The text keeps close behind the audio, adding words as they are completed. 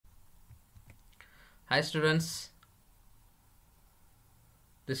Hi students,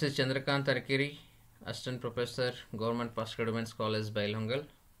 this is Chandrakant Tarkiri, Assistant Professor, Government Postgraduate College, Bailhongal.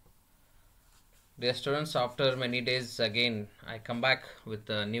 Dear students, after many days again I come back with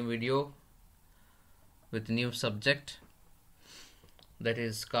a new video with new subject, that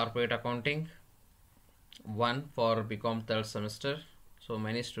is Corporate Accounting 1 for BCom third semester. So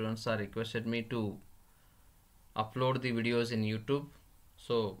many students are requested me to upload the videos in YouTube.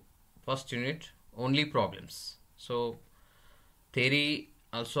 So first unit, only problems. So theory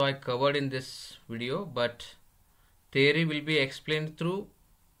also I covered in this video, but theory will be explained through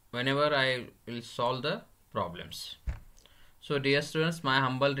whenever I will solve the problems. So dear students, my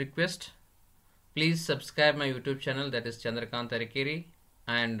humble request, please subscribe my YouTube channel, that is Chandrakant Tarikeri,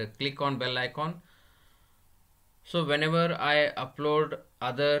 and click on bell icon. So whenever I upload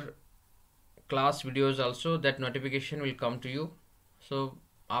other class videos also, that notification will come to you. So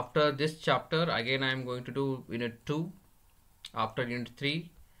after this chapter again I am going to do unit 2, after unit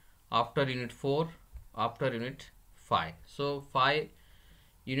 3, after unit 4, after unit 5. So 5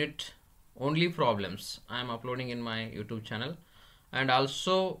 unit only problems I am uploading in my YouTube channel, and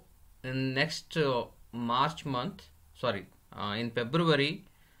also in next March month, in February,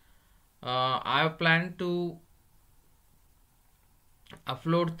 I have planned to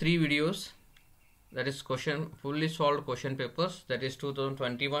upload 3 videos, that is fully solved question papers, that is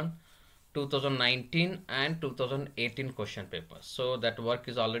 2021, 2019 and 2018 question papers. So that work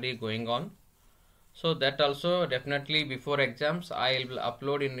is already going on. So that also definitely before exams I will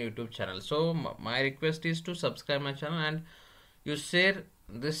upload in YouTube channel. So my request is to subscribe my channel and you share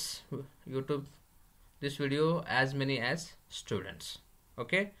this video as many as students.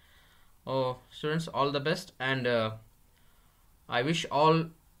 Okay. Oh students, all the best, and I wish all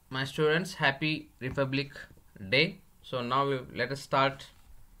my students happy Republic Day. So now let us start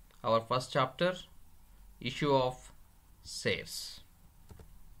our first chapter, issue of shares.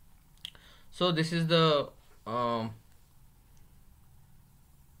 So this is the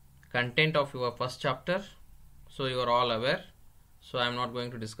content of your first chapter. So you are all aware. So I am not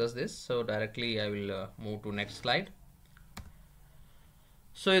going to discuss this. So directly I will move to next slide.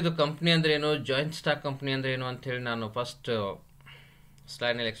 So ಇದು company ಅಂದ್ರೆ ಏನು, joint stock company ಅಂದ್ರೆ ಏನು ಅಂತ ಹೇಳಿ ನಾನು first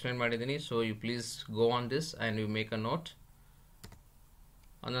slide ನಲ್ಲಿ explain ಮಾಡಿದ್ದೀನಿ. So you please go on this and you make a note.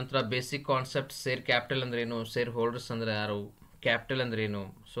 ಅನಂತರ ಬೇಸಿಕ್ ಕಾನ್ಸೆಪ್ಟ್, ಶೇರ್ ಕ್ಯಾಪಿಟಲ್ ಅಂದ್ರೆ ಏನು, ಶೇರ್ ಹೋಲ್ಡರ್ಸ್ ಅಂದ್ರೆ ಯಾರು, ಕ್ಯಾಪಿಟಲ್ ಅಂದ್ರೆ ಏನು,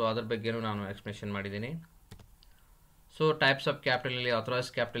 ಸೊ ಅದ್ರ ಬಗ್ಗೆನೂ ನಾನು ಎಕ್ಸ್ಪ್ಲೇಷನ್ ಮಾಡಿದ್ದೀನಿ. ಸೊ ಟೈಪ್ಸ್ ಆಫ್ ಕ್ಯಾಪಿಟಲ್ ಅಲ್ಲಿ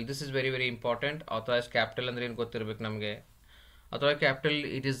authorise capital, this is very very important. Authorise capital ಅಂದ್ರೆ ಏನು ಗೊತ್ತಿರಬೇಕು ನಮಗೆ. Authorized capital,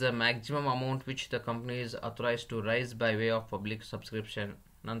 it is the maximum amount which the company is authorized to raise by way of public subscription.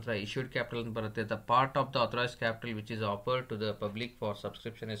 Nantra issued capital baratte, the part of the authorized capital which is offered to the public for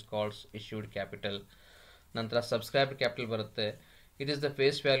subscription is called issued capital. Nantra subscribed capital baratte, it is the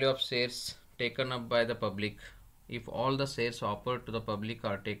face value of shares taken up by the public. If all the shares offered to the public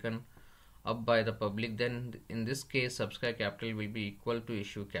are taken up by the public, then in this case subscribed capital will be equal to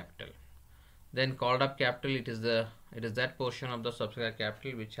issue capital. Then called up capital, it is that portion of the subscribed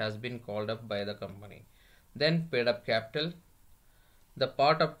capital which has been called up by the company. Then paid up capital, the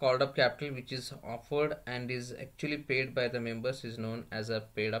part of called up capital which is offered and is actually paid by the members is known as a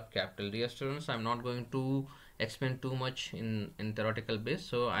paid up capital. Dear students, I am not going to explain too much in theoretical base,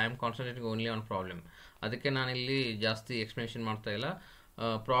 so I am concentrating only on problem. ಅದಕ್ಕೆ ನಾನು ಇಲ್ಲಿ ಜಾಸ್ತಿ explanation ಮಾಡ್ತಾ ಇಲ್ಲ.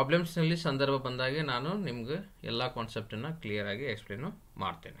 ಪ್ರಾಬ್ಲಮ್ಸ್ನಲ್ಲಿ ಸಂದರ್ಭ ಬಂದಾಗೆ ನಾನು ನಿಮ್ಗೆ ಎಲ್ಲ ಕಾನ್ಸೆಪ್ಟನ್ನು ಕ್ಲಿಯರಾಗಿ ಎಕ್ಸ್ಪ್ಲೇನು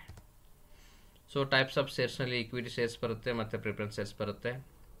ಮಾಡ್ತೇನೆ. So types of ಶೇರ್ಸ್ನಲ್ಲಿ equity shares ಬರುತ್ತೆ ಮತ್ತು ಪ್ರಿಫರೆನ್ಸ್ ಶೇರ್ಸ್ ಬರುತ್ತೆ.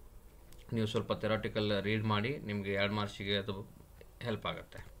 ನೀವು ಸ್ವಲ್ಪ ಥೆರಾಟಿಕಲ್ ರೀಡ್ ಮಾಡಿ, ನಿಮಗೆ 2 ಮಾರ್ಕ್ಸಿಗೆ ಅದು ಹೆಲ್ಪ್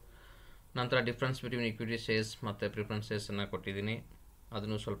ಆಗುತ್ತೆ. ನಂತರ ಡಿಫ್ರೆನ್ಸ್ ಬಿಟ್ವೀನ್ ಇಕ್ವಿಟಿ ಶೇರ್ಸ್ ಮತ್ತು ಪ್ರಿಫರೆನ್ಸ್ ಶೇರ್ಸನ್ನು ಕೊಟ್ಟಿದ್ದೀನಿ,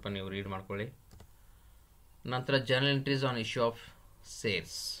 ಅದನ್ನು ಸ್ವಲ್ಪ ನೀವು ರೀಡ್ ಮಾಡ್ಕೊಳ್ಳಿ. ನಂತರ journal entries on issue of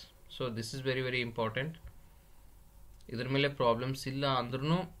shares. So this is very very important. ಇದ್ರ ಮೇಲೆ ಪ್ರಾಬ್ಲಮ್ಸ್ ಇಲ್ಲ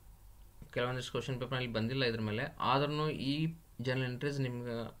ಅಂದ್ರೂ, ಕೆಲವೊಂದಿಷ್ಟು ಕ್ವಶನ್ ಪೇಪರ್ನಲ್ಲಿ ಬಂದಿಲ್ಲ ಇದ್ರ ಮೇಲೆ, ಆದ್ರೂ ಈ ಜರ್ನಲ್ ಎಂಟ್ರೀಸ್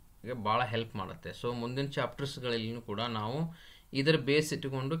ನಿಮ್ಗೆ ಭಾಳ ಹೆಲ್ಪ್ ಮಾಡುತ್ತೆ. ಸೊ ಮುಂದಿನ ಚಾಪ್ಟರ್ಸ್ಗಳಲ್ಲೂ ಕೂಡ ನಾವು ಇದರ ಬೇಸ್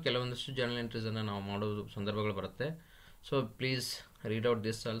ಇಟ್ಟುಕೊಂಡು ಕೆಲವೊಂದಿಷ್ಟು ಜರ್ನಲ್ ಎಂಟ್ರೀಸನ್ನು ನಾವು ಮಾಡೋದು ಸಂದರ್ಭಗಳು ಬರುತ್ತೆ. So please read out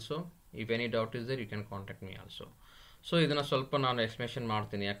this also. If any doubt is there you can contact me also. So ಇದನ್ನು ಸ್ವಲ್ಪ ನಾನು ಎಕ್ಸ್ಪ್ಲೇಷನ್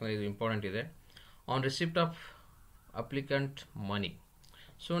ಮಾಡ್ತೀನಿ, ಯಾಕಂದರೆ ಇದು ಇಂಪಾರ್ಟೆಂಟ್ ಇದೆ. On receipt of applicant money,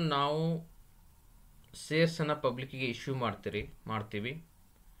 so ನಾವು ಶೇರ್ಸನ್ನು ಪಬ್ಲಿಕ್ಕಿಗೆ ಇಶ್ಯೂ ಮಾಡ್ತೀವಿ.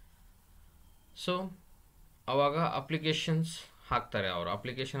 ಸೊ ಆವಾಗ ಅಪ್ಲಿಕೇಶನ್ಸ್ ಹಾಕ್ತಾರೆ ಅವರು.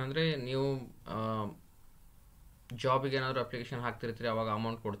 ಅಪ್ಲಿಕೇಶನ್ ಅಂದರೆ ನೀವು ಜಾಬಿಗೆ ಏನಾದರೂ ಅಪ್ಲಿಕೇಶನ್ ಹಾಕ್ತಿರ್ತೀರಿ, ಅವಾಗ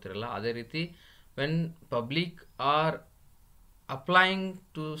ಅಮೌಂಟ್ ಕೊಡ್ತಿರಲ್ಲ. ಅದೇ ರೀತಿ when public are applying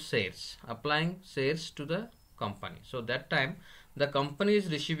shares to the company, so that time the company is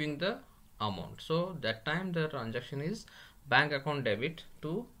receiving the amount. So that time the transaction is bank account debit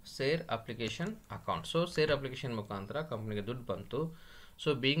to share application account. So share application ಮುಖಾಂತರ ಕಂಪ್ನಿಗೆ ದುಡ್ಡು ಬಂತು. So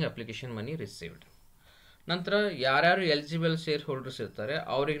being application money received. ನಂತರ ಯಾರ್ಯಾರು eligible share holders ಇರ್ತಾರೆ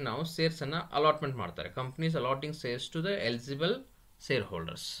ಅವ್ರಿಗೆ ನಾವು ಶೇರ್ಸನ್ನು allotment ಮಾಡ್ತಾರೆ. Companies allotting shares to the eligible share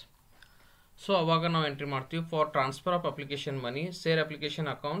holders. So ಅವಾಗ ನಾವು ಎಂಟ್ರಿ ಮಾಡ್ತೀವಿ for transfer of application money share application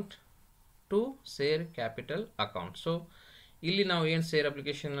account to share capital account. So ಇಲ್ಲಿ ನಾವು ಏನು ಸೇರ್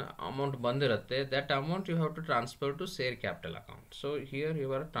ಅಪ್ಲಿಕೇಶನ್ ಅಮೌಂಟ್ ಬಂದಿರುತ್ತೆ that amount you have to transfer to share capital account. So here you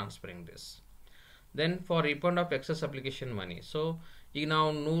are transferring this. Then for refund of excess application money. So ಈಗ ನಾವು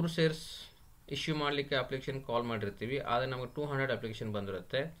 100 shares issue ಮಾಡಲಿಕ್ಕೆ application ಕಾಲ್ ಮಾಡಿರ್ತೀವಿ, ಆದರೆ ನಮಗೆ 200 ಅಪ್ಲಿಕೇಶನ್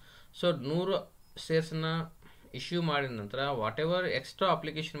ಬಂದಿರುತ್ತೆ. ಸೊ 100 ಶೇರ್ಸನ್ನು ಇಶ್ಯೂ ಮಾಡಿದ ನಂತರ what ever extra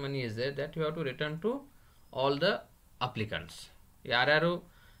application money is there that you have to return to all the applicants. ಯಾರ್ಯಾರು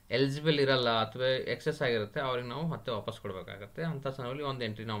ಎಲಿಜಿಬಲ್ ಇರಲ್ಲ ಅಥವಾ ಎಕ್ಸೆಸ್ ಆಗಿರುತ್ತೆ ಅವ್ರಿಗೆ ನಾವು ಮತ್ತೆ ವಾಪಸ್ ಕೊಡಬೇಕಾಗತ್ತೆ. ಅಂಥ ಸಮಯದಲ್ಲಿ ಒಂದು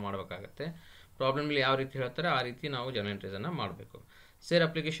ಎಂಟ್ರಿ ನಾವು ಮಾಡಬೇಕಾಗತ್ತೆ. ಪ್ರಾಬ್ಲಮ್ಲಿ ಯಾವ ರೀತಿ ಹೇಳ್ತಾರೆ ಆ ರೀತಿ ನಾವು ಜರ್ನಲ್ ಎಂಟ್ರೀಸನ್ನು ಮಾಡಬೇಕು. ಸೇರ್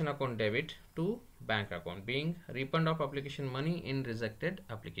application account debit to bank account being refund of application money in rejected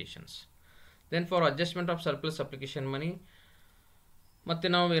applications. Then for adjustment of surplus application money, ಮತ್ತು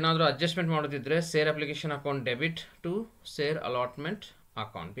ನಾವು ಏನಾದರೂ adjustment ಮಾಡೋದಿದ್ರೆ share application account debit to share allotment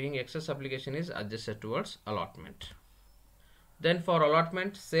account being excess application is adjusted towards allotment. Then for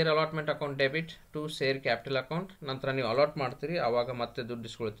allotment share allotment account debit to share capital account. ನಂತರ ನೀವು allot ಮಾಡ್ತೀರಿ ಆವಾಗ ಮತ್ತೆ ದುಡ್ಡು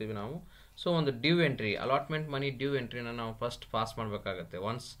ಇಸ್ಕೊಳ್ತೀವಿ ನಾವು. ಸೊ ಒಂದು ಡ್ಯೂ ಎಂಟ್ರಿ ಅಲಾಟ್ಮೆಂಟ್ ಮನಿ due ಎಂಟ್ರಿನ ನಾವು first pass ಮಾಡಬೇಕಾಗತ್ತೆ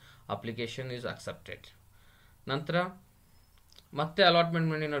ಒನ್ಸ್ ಅಪ್ಲಿಕೇಶನ್ ಈಸ್ ಅಕ್ಸೆಪ್ಟೆಡ್. ನಂತರ ಮತ್ತೆ ಅಲಾಟ್ಮೆಂಟ್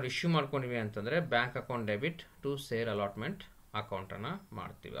ಮನಿ ನಾವು ಇಶ್ಯೂ ಮಾಡ್ಕೊಂಡಿವಿ ಅಂತಂದರೆ bank account debit to share allotment ಅಕೌಂಟನ್ನು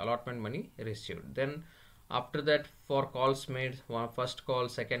ಮಾಡ್ತೀವಿ. Allotment money received. Then after that for calls made first call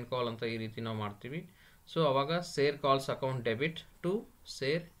second ಕಾಲ್ ಅಂತ ಈ ರೀತಿ ನಾವು ಮಾಡ್ತೀವಿ. ಸೊ ಅವಾಗ ಸೇರ್ calls account debit to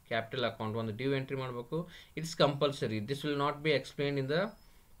share capital account ಒಂದು ಡ್ಯೂ ಎಂಟ್ರಿ ಮಾಡಬೇಕು. It's compulsory. This will not be explained in the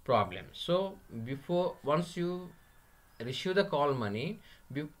problem. So before once you receive the call money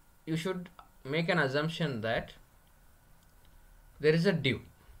you should make an assumption that there is a due.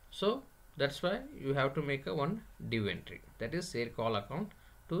 So that's why you have to make a one due entry, that is share call account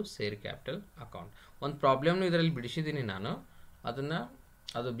to share capital account. ಒಂದು ಪ್ರಾಬ್ಲಮ್ನು ಇದರಲ್ಲಿ ಬಿಡಿಸಿದ್ದೀನಿ ನಾನು.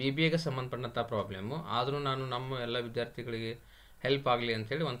 ಅದು BBAಗೆ ಸಂಬಂಧಪಟ್ಟಂಥ problem. ಆದರೂ ನಾನು ನಮ್ಮ ಎಲ್ಲ ವಿದ್ಯಾರ್ಥಿಗಳಿಗೆ ಹೆಲ್ಪ್ ಆಗಲಿ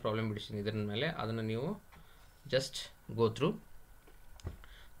ಅಂಥೇಳಿ ಒಂದು ಪ್ರಾಬ್ಲಮ್ ಬಿಡಿಸಿದ್ದೀನಿ ಇದರ ಮೇಲೆ. ಅದನ್ನು ನೀವು just go through.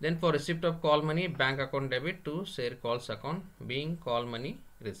 Then for receipt of call money bank account debit to share calls account being call money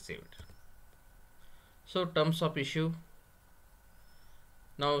received. So terms of issue.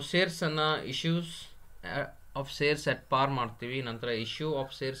 ನಾವು ಶೇರ್ಸನ್ನು ಇಶ್ಯೂಸ್ ಆಫ್ ಶೇರ್ಸ್ ಎಟ್ ಪಾರ್ ಮಾಡ್ತೀವಿ. ನಂತರ ಇಶ್ಯೂ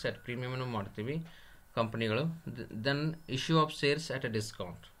ಆಫ್ ಶೇರ್ಸ್ ಎಟ್ ಪ್ರೀಮಿಯಮ್ನು ಮಾಡ್ತೀವಿ ಕಂಪ್ನಿಗಳು. Then issue of shares at a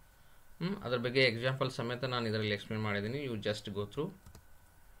discount. ಅದ್ರ ಬಗ್ಗೆ example ಸಮೇತ ನಾನು ಇದರಲ್ಲಿ ಎಕ್ಸ್ಪ್ಲೇನ್ ಮಾಡಿದ್ದೀನಿ. You just go through.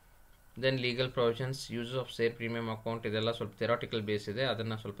 Then legal provisions use of share premium account ಇದೆಲ್ಲ ಸ್ವಲ್ಪ ಥೆರಾಟಿಕಲ್ ಬೇಸ್ ಇದೆ,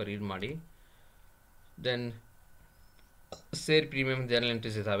 ಅದನ್ನು ಸ್ವಲ್ಪ ರೀಡ್ ಮಾಡಿ. Then share premium journal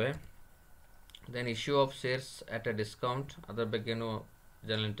entries ಇದ್ದಾವೆ. Then issue of shares at a discount ಅದರ ಬಗ್ಗೆನೂ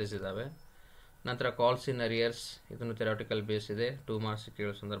ಜರ್ನಲ್ ಎಂಟ್ರೀಸ್ ಇದ್ದಾವೆ. ನಂತರ ಕಾಲ್ಸ್ ಇನ್ ಅರಿಯರ್ಸ್ ಇದನ್ನು ಥೆರಾಟಿಕಲ್ ಬೇಸ್ ಇದೆ, 2 ಮಾರ್ಕ್ಸ್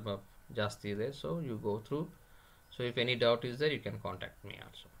ಕೇಳೋ ಸಂದರ್ಭ ಜಾಸ್ತಿ ಇದೆ. So you go through. So if any doubt is there you can contact me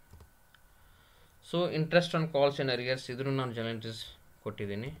also. So interest on calls in arrears ಇದನ್ನು ನಾನು ಜರ್ನಲ್ ಎಂಟ್ರೀಸ್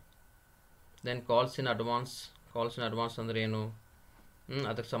ಕೊಟ್ಟಿದ್ದೀನಿ. ದೆನ್ ಕಾಲ್ಸ್ ಇನ್ ಅಡ್ವಾನ್ಸ್ ಅಂದರೆ ಏನು,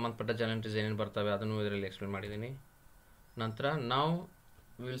 ಅದಕ್ಕೆ ಸಂಬಂಧಪಟ್ಟ ಜರ್ನಲ್ ಎಂಟ್ರೀಸ್ ಏನೇನು ಬರ್ತವೆ ಅದನ್ನು ಇದರಲ್ಲಿ ಎಕ್ಸ್ಪ್ಲೇನ್ ಮಾಡಿದ್ದೀನಿ. ನಂತರ ನಾವು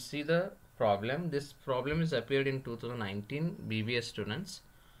will see the problem. This problem is appeared in 2019 BBA students.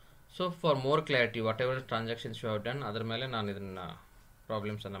 So for more clarity what ever transactions you have done ಅದರ ಮೇಲೆ ನಾನು ಇದನ್ನು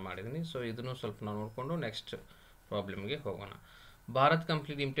ಪ್ರಾಬ್ಲಮ್ಸನ್ನು ಮಾಡಿದ್ದೀನಿ. ಸೊ ಇದನ್ನು ಸ್ವಲ್ಪ ನಾವು ನೋಡಿಕೊಂಡು ನೆಕ್ಸ್ಟ್ ಪ್ರಾಬ್ಲಮ್ಗೆ ಹೋಗೋಣ. Bharat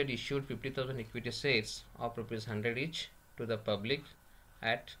company limited issued 50,000 equity shares of ₹100 each to the public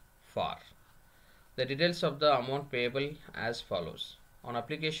at par. The details of the amount payable as follows. On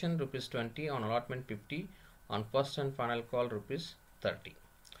application ₹20, on allotment 50, on first and final call ₹30.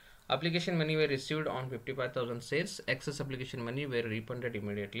 Application money were received on 55,000 shares. Excess application money were refunded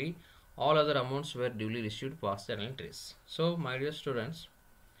immediately. All other amounts were duly received past journal entries. So my dear students,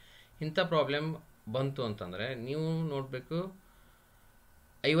 ಇಂಥ problem ಬಂತು ಅಂತಂದರೆ ನೀವು ನೋಡಬೇಕು,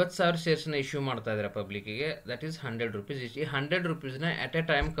 50,000 ಶೇರ್ಸ್ನ issue ಮಾಡ್ತಾ ಇದ್ದಾರೆ ಪಬ್ಲಿಕ್ಕಿಗೆ. That is ₹100. ಈ ₹100 at a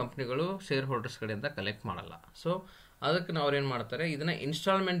time ಕಂಪ್ನಿಗಳು share holders ಕಡೆಯಿಂದ ಕಲೆಕ್ಟ್ ಮಾಡಲ್ಲ. ಸೊ ಅದಕ್ಕೆ ನಾವು ಏನು ಮಾಡ್ತಾರೆ, ಇದನ್ನು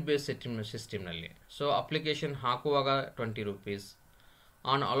ಇನ್ಸ್ಟಾಲ್ಮೆಂಟ್ ಬೇಸ್ ಸಿಸ್ಟಮ್ನಲ್ಲಿ. ಸೊ ಅಪ್ಲಿಕೇಶನ್ ಹಾಕುವಾಗ ₹20,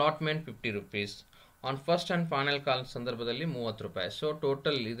 on allotment ₹50, on first and final call ಸಂದರ್ಭದಲ್ಲಿ ₹30. ಸೊ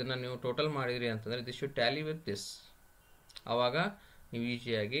ಟೋಟಲ್ ಇದನ್ನು ನೀವು ಟೋಟಲ್ ಮಾಡಿದ್ರಿ ಅಂತಂದರೆ this should Tally with this. ಆವಾಗ ನೀವು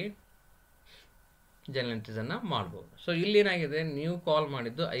ಈಸಿಯಾಗಿ ಜರ್ನಲ್ ಎಂಟ್ರೀಸನ್ನು ಮಾಡ್ಬೋದು. ಸೊ ಇಲ್ಲೇನಾಗಿದೆ, ನೀವು ಕಾಲ್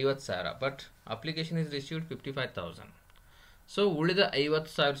ಮಾಡಿದ್ದು 50,000 but application is received 55,000. So ಉಳಿದ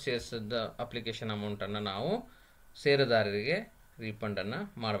 50,000 ಶೇರ್ಸ್ದ ಅಪ್ಲಿಕೇಶನ್ ಅಮೌಂಟನ್ನು ನಾವು ಷೇರುದಾರರಿಗೆ ರೀಫಂಡನ್ನು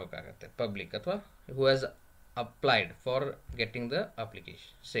ಮಾಡಬೇಕಾಗತ್ತೆ. ಪಬ್ಲಿಕ್ ಅಥವಾ who has applied for getting the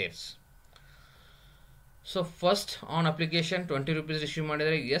application shares. So first on application 20 rupees reissue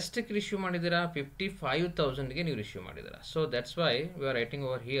ಮಾಡಿದರೆ ಎಷ್ಟಕ್ಕೆ ರಿಶ್ಯೂ ಮಾಡಿದ್ದೀರಾ 55,000ಗೆ ನೀವು ರಿಶ್ಯೂ ಮಾಡಿದ್ದೀರಾ. So that's why we are writing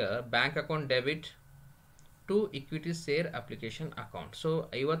over here bank account debit to equity share application account. So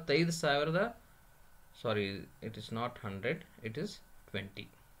 55,000 sorry it is not 100, it is 20.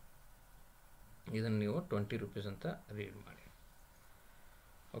 ಇದನ್ನು ನೀವು 20 rupees ಅಂತ read ಮಾಡಿ.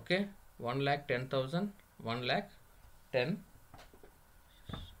 Okay, 1,10,000, 1,10,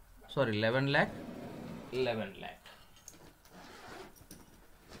 sorry 11 lakh.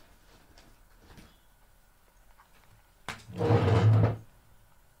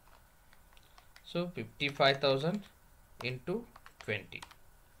 So 55,000 into 20,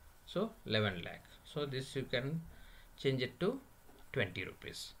 so 11 lakh. So this you can change it to 20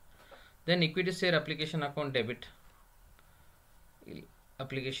 rupees. Then equity share application account debit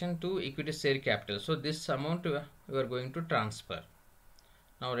application to equity share capital. So this amount you are going to transfer.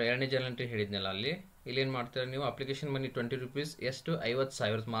 ನಾವು ಎರಡನೇ journal ಹೇಳಿದ್ನಲ್ಲ, ಅಲ್ಲಿ ಇಲ್ಲೇನು ಮಾಡ್ತಾರೆ ನೀವು application money 20 rupees ಎಷ್ಟು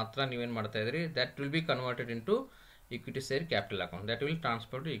 50,000 ಮಾತ್ರ ನೀವೇನು ಮಾಡ್ತಾ ಇದ್ರಿ, that will be converted into equity share capital account, that will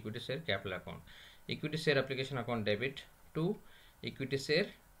transfer to equity share capital account. Equity share application account debit to equity share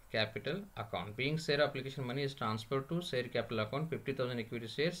capital account. Being share application money is transferred to share capital account 50,000 equity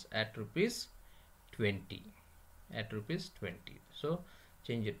shares at rupees 20. So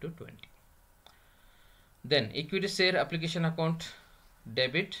change it to 20. Then equity share application account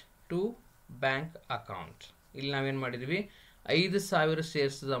debit to bank account. ಇಲ್ಲಿ ನಾವೇನು ಮಾಡಿದ್ವಿ, 5,000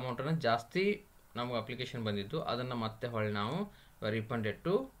 shares ಅಮೌಂಟನ್ನು ಜಾಸ್ತಿ ನಮಗೆ application ಬಂದಿದ್ದು, ಅದನ್ನು ಮತ್ತೆ ಹೊಳ್ಳಿ ನಾವು refunded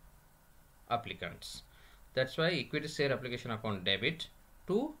to applicants. That's why equity share application account debit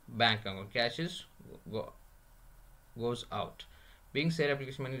to bank account, cash is goes out. Being share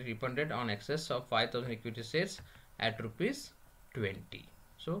application money refunded on excess of 5,000 equity shares at rupees 20.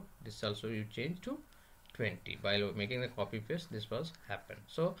 So this also you change to 20. While making the copy paste, this was happened.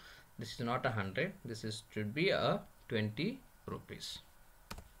 So this is not 100, this is should be a 20 rupees.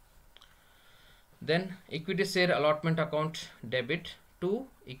 Then equity share allotment account debit to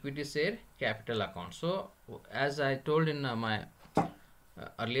equity share capital account. So as I told in my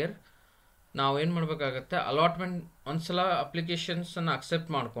earlier, ನಾವು ಏನು ಮಾಡಬೇಕಾಗತ್ತೆ, allotment ಒಂದ್ಸಲ ಅಪ್ಲಿಕೇಶನ್ಸನ್ನು accept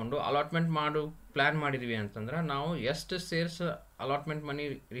ಮಾಡಿಕೊಂಡು allotment plan ಮಾಡಿದ್ವಿ ಅಂತಂದ್ರೆ ನಾವು ಎಷ್ಟು shares allotment ಮನಿ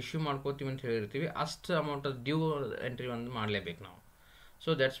reissue ಮಾಡ್ಕೋತೀವಿ ಅಂತ ಹೇಳಿರ್ತೀವಿ, ಅಷ್ಟು ಅಮೌಂಟ್ ಡ್ಯೂ ಎಂಟ್ರಿ ಒಂದು ಮಾಡಲೇಬೇಕು ನಾವು.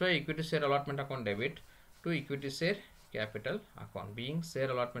 So that's why equity share allotment account debit to equity share capital account. Being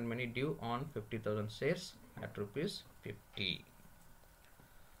share allotment money due on 50,000 shares at rupees 50.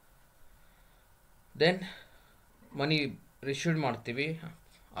 Then money reissued ಮಾಡ್ತೀವಿ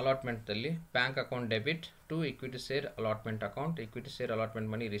ಅಲಾಟ್ಮೆಂಟಲ್ಲಿ, bank account debit to equity share allotment account. Equity share allotment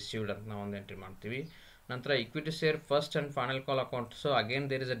money received ಅಂತ ನಾವು ಒಂದು entry ಮಾಡ್ತೀವಿ. ನಂತರ equity share first and final call account. So again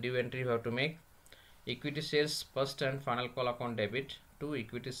there is a due entry you have to make. Equity shares first and final call account debit to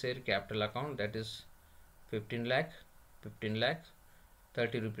equity share capital account, that is 15 lakh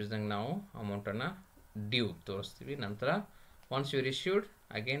 30 rupeesದಂಗೆ ನಾವು ಅಮೌಂಟನ್ನು due ತೋರಿಸ್ತೀವಿ. ನಂತರ once you reissued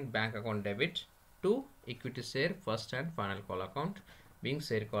again bank account debit to equity share first and final call account being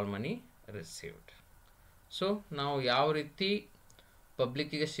share call money received. So ನಾವು ಯಾವ ರೀತಿ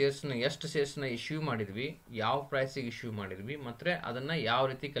ಪಬ್ಲಿಕ್ಕಿಗೆ ಶೇರ್ಸ್ನ ಎಷ್ಟು ಶೇರ್ಸ್ನ issue ಮಾಡಿದ್ವಿ, ಯಾವ ಪ್ರೈಸಿಗೆ ಇಶ್ಯೂ ಮಾಡಿದ್ವಿ, ಮತ್ತು ಅದನ್ನು ಯಾವ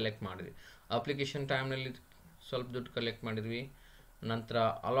ರೀತಿ ಕಲೆಕ್ಟ್ ಮಾಡಿದ್ವಿ. ಅಪ್ಲಿಕೇಶನ್ ಟೈಮ್ನಲ್ಲಿ ಸ್ವಲ್ಪ ದುಡ್ಡು ಕಲೆಕ್ಟ್ ಮಾಡಿದ್ವಿ, ನಂತರ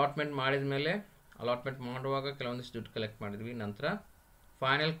ಅಲಾಟ್ಮೆಂಟ್ ಮಾಡಿದ ಮೇಲೆ ಅಲಾಟ್ಮೆಂಟ್ ಮಾಡುವಾಗ ಕೆಲವೊಂದಿಷ್ಟು ದುಡ್ಡು ಕಲೆಕ್ಟ್ ಮಾಡಿದ್ವಿ, ನಂತರ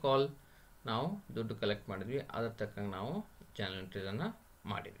ಫೈನಲ್ ಕಾಲ್ ನಾವು ದುಡ್ಡು ಕಲೆಕ್ಟ್ ಮಾಡಿದ್ವಿ, ಅದರ ತಕ್ಕಂಗೆ ನಾವು ಚಾನಲ್ ಎಂಟ್ರೀಸನ್ನು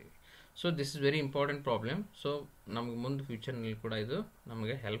ಮಾಡಿದ್ವಿ. So this is very important problem. So ನಮಗೆ ಮುಂದೆ ಫ್ಯೂಚರ್ನಲ್ಲಿ ಕೂಡ ಇದು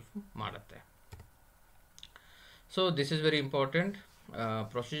ನಮಗೆ ಹೆಲ್ಪ್ ಮಾಡುತ್ತೆ. So this is very important.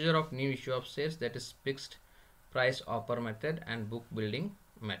 Procedure of new issue of shares, that is fixed price offer method and book building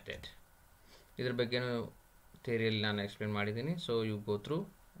method. ಇದ್ರ ಬಗ್ಗೆನೂ ಥಿಯರಿಯಲ್ಲಿ ನಾನು ಎಕ್ಸ್ಪ್ಲೇನ್ ಮಾಡಿದ್ದೀನಿ. So you go through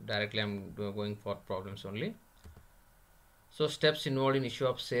directly I am going for problems only. So steps involved in issue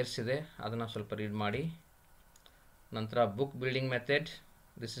of shares ಇದೆ, ಅದನ್ನು ಸ್ವಲ್ಪ read ಮಾಡಿ. ನಂತರ book building method,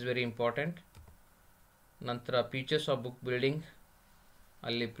 this is very important. ನಂತರ ಫೀಚರ್ಸ್ ಆಫ್ ಬುಕ್ ಬಿಲ್ಡಿಂಗ್,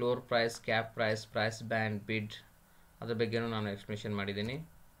 ಅಲ್ಲಿ floor price, cap price, price band, ಬಿಡ್, ಅದ್ರ ಬಗ್ಗೆನೂ ನಾನು ಎಕ್ಸ್ಪ್ಲೇಷನ್ ಮಾಡಿದ್ದೀನಿ.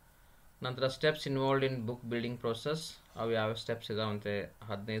 ನಂತರ steps involved in book building process, ಅವು ಯಾವ ಸ್ಟೆಪ್ಸ್ ಇದಾವಂತೆ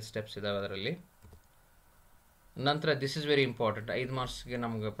 15 ಸ್ಟೆಪ್ಸ್ ಇದಾವೆ ಅದರಲ್ಲಿ. ನಂತರ ದಿಸ್ ಇಸ್ ವೆರಿ ಇಂಪಾರ್ಟೆಂಟ್, 5 ಮಾರ್ಕ್ಸ್ಗೆ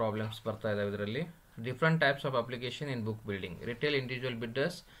ನಮಗೆ ಪ್ರಾಬ್ಲಮ್ಸ್ ಬರ್ತಾ ಇದಾವೆ ಇದರಲ್ಲಿ. Different types of application in book building, retail individual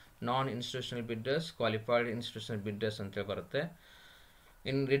bidders, non institutional bidders, qualified institutional bidders ಅಂತೇಳಿ ಬರುತ್ತೆ.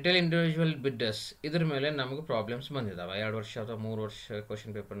 ಇನ್ ರಿಟೇಲ್ ಇಂಡಿವಿಜುವಲ್ ಬಿಡ್ಡರ್ಸ್ ಇದ್ರ ಮೇಲೆ ನಮಗೆ ಪ್ರಾಬ್ಲಮ್ಸ್ ಬಂದಿದ್ದಾವೆ. 2 ವರ್ಷ ಅಥವಾ 3 ವರ್ಷ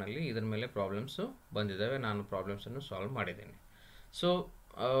ಕ್ವಶನ್ ಪೇಪರ್ನಲ್ಲಿ ಇದ್ರ ಮೇಲೆ ಪ್ರಾಬ್ಲಮ್ಸು ಬಂದಿದ್ದಾವೆ. ನಾನು ಪ್ರಾಬ್ಲಮ್ಸನ್ನು ಸಾಲ್ವ್ ಮಾಡಿದ್ದೀನಿ. ಸೊ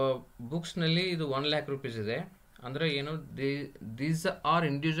ಬುಕ್ಸ್ನಲ್ಲಿ ಇದು 1 lakh rupees ಇದೆ. ಅಂದರೆ ಏನು, these are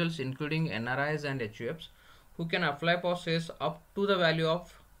individuals including NRIs and HUFs who can apply for shares up to the value of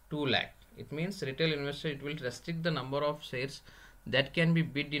 2 lakh. It means retail investor, it will restrict the number of shares that can be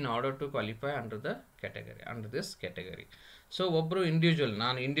bid in order to qualify under the category, under this category. So ಒಬ್ಬರು individual,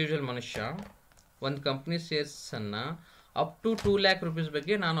 ನಾನು individual ಮನುಷ್ಯ ಒಂದು company ಶೇರ್ಸನ್ನು up to 2 lac rupees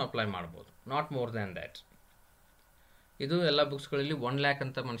ಬಗ್ಗೆ ನಾನು apply ಮಾಡ್ಬೋದು, not more than that. ಇದು ಎಲ್ಲ ಬುಕ್ಸ್ಗಳಲ್ಲಿ 1 lac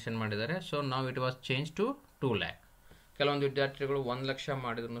ಅಂತ ಮೆನ್ಷನ್ ಮಾಡಿದ್ದಾರೆ. ಸೊ ನಾವು it was change to 2 lac. ಕೆಲವೊಂದು ವಿದ್ಯಾರ್ಥಿಗಳು 1 ಲಕ್ಷ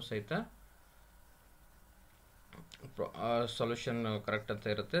ಮಾಡಿದ್ರು ಸಹಿತ ಸೊಲ್ಯೂಷನ್ ಕರೆಕ್ಟ್ ಅಂತ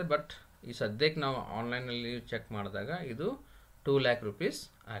ಇರುತ್ತೆ. ಬಟ್ ಈ ಸದ್ಯಕ್ಕೆ ನಾವು ಆನ್ಲೈನಲ್ಲಿ ಚೆಕ್ ಮಾಡಿದಾಗ ಇದು 2 ಲ್ಯಾಕ್ ರುಪೀಸ್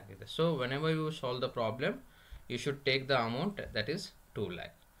ಆಗಿದೆ. So when ever you solve the problem you should take the amount that is 2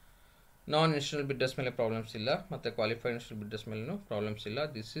 lac. Non institutional bidders ಮೇಲೆ ಪ್ರಾಬ್ಲಮ್ಸ್ ಇಲ್ಲ, ಮತ್ತು ಕ್ವಾಲಿಫೈಡ್ ಇನ್ಸ್ಟಿಟ್ಯೂಷನಲ್ ಬಿಡ್ಡರ್ಸ್ ಮೇಲೂ ಪ್ರಾಬ್ಲಮ್ಸ್ ಇಲ್ಲ.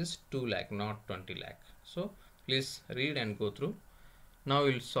 This is 2 lac, not 20 lac. So please read and go through. ನಾವು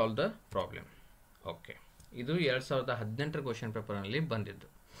will solve the problem. Okay, ಇದು 2018 question ಪೇಪರ್ನಲ್ಲಿ ಬಂದಿದ್ದು.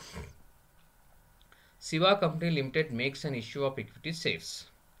 Shiva company limited makes an issue of equity shares.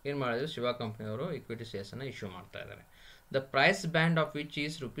 ಏನು ಮಾಡಿದ್ರು, ಶಿವಾ ಕಂಪ್ನಿಯವರು ಇಕ್ವಿಟಿ ಶೇರ್ಸನ್ನು ಇಶ್ಯೂ ಮಾಡ್ತಾ ಇದ್ದಾರೆ. The price band of which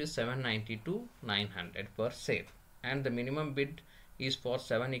is ₹790 to 900 per share, and the minimum ಬಿಡ್ is for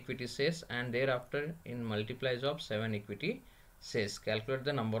 7 equity shares, and thereafter in multiplies of 7 equity shares calculate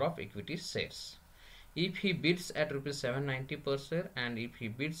the number of equity shares. If he bids at ₹790 per share and if he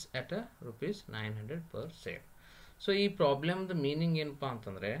bids at ₹900 per share. So ಈ ಪ್ರಾಬ್ಲಮ್ದ meaning ಏನಪ್ಪಾ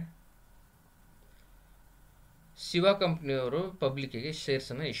ಅಂತಂದರೆ, Shiva ಕಂಪ್ನಿಯವರು ಪಬ್ಲಿಕ್ಕಿಗೆ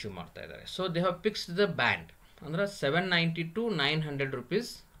ಶೇರ್ಸನ್ನು issue ಮಾಡ್ತಾ ಇದ್ದಾರೆ. So they have fixed the band, ಅಂದರೆ 790 to 900 rupees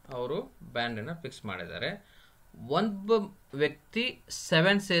ಅವರು ಬ್ಯಾಂಡನ್ನು fix ಮಾಡಿದ್ದಾರೆ. ಒಬ್ಬ ವ್ಯಕ್ತಿ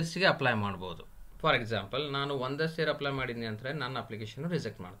 7 ಶೇರ್ಸ್ಗೆ ಅಪ್ಲೈ ಮಾಡ್ಬೋದು. ಫಾರ್ ಎಕ್ಸಾಂಪಲ್, ನಾನು 1 ಶೇರ್ ಅಪ್ಲೈ ಮಾಡಿದ್ದೀನಿ ಅಂದರೆ ನನ್ನ ಅಪ್ಲಿಕೇಶನ್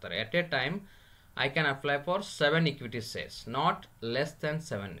ರಿಜೆಕ್ಟ್ ಮಾಡ್ತಾರೆ. At a time I can apply for 7 equity shares, not less than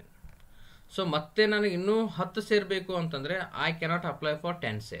 7. So ಮತ್ತೆ ನನಗೆ ಇನ್ನೂ 10 ಶೇರ್ ಬೇಕು ಅಂತಂದರೆ I cannot apply for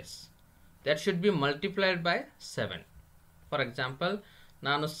 10 shares. that should be multiplied by 7. For example,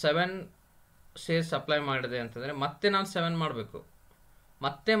 ನಾನು 7 ಶೇರ್ಸ್ ಅಪ್ಲೈ ಮಾಡಿದೆ ಅಂತಂದರೆ ಮತ್ತೆ ನಾನು 7 ಮಾಡಬೇಕು,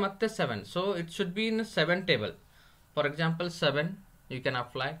 ಮತ್ತೆ 7. So it should be in 7 table. For example 7 you can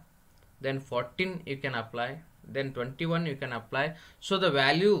apply, then 14 you can apply, then 21 you can apply. So the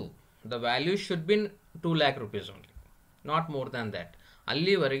value should be 2 lac rupees only, not more than that.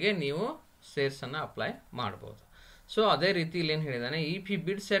 ಅಲ್ಲಿವರೆಗೆ ನೀವು ಶೇರ್ಸನ್ನು apply ಮಾಡ್ಬೋದು. So ಅದೇ ರೀತಿ ಇಲ್ಲಿ ಏನು ಹೇಳಿದಾನೆ, if he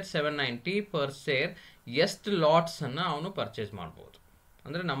beads at 790 per share, ಎಷ್ಟು ಲಾಟ್ಸನ್ನು ಅವನು ಪರ್ಚೇಸ್ ಮಾಡ್ಬೋದು,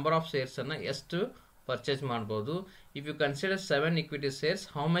 ಅಂದರೆ ನಂಬರ್ ಆಫ್ ಶೇರ್ಸನ್ನು ಎಷ್ಟು ಪರ್ಚೇಸ್ ಮಾಡ್ಬೋದು. If you consider 7 equity shares,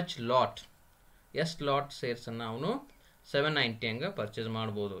 how much lot, ಎಷ್ಟು ಲಾಟ್ ಶೇರ್ಸನ್ನು ಅವನು 790 ಹಂಗೆ ಪರ್ಚೇಸ್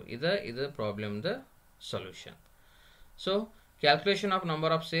ಮಾಡ್ಬೋದು. ಇದು ಪ್ರಾಬ್ಲಮ್ದ solution. So calculation of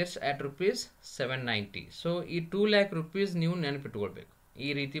number of shares at ₹790. So ಈ 2 ಲ್ಯಾಕ್ ರುಪೀಸ್ ನೀವು ನೆನಪಿಟ್ಕೊಳ್ಬೇಕು. ಈ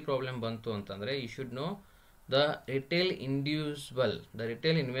ರೀತಿ ಪ್ರಾಬ್ಲಮ್ ಬಂತು ಅಂತಂದರೆ you should know the retail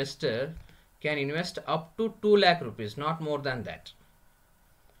investor can invest up to 2 lakh rupees, not more than that.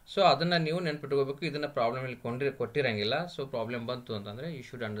 So ಅದನ್ನು ನೀವು ನೆನ್ಪಿಟ್ಕೋಬೇಕು. ಇದನ್ನು ಪ್ರಾಬ್ಲಮ್ ಇಲ್ಲಿ ಕೊಟ್ಟಿರಂಗಿಲ್ಲ. ಸೊ ಪ್ರಾಬ್ಲಮ್ ಬಂತು ಅಂತಂದರೆ you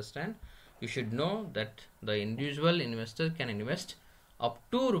should understand, you should know that the individual investor can invest up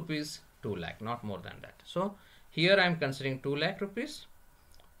to ₹2 lakh, not more than that. So here I am considering 2 lakh rupees,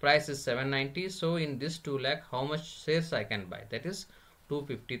 price is 790. So in this 2 lakh, how much shares I can buy? That is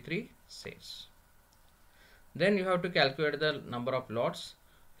 253 shares. Then you have to calculate the number of lots.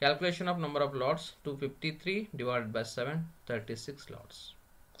 Calculation of number of lots, 253 divided by 7, 36 lots.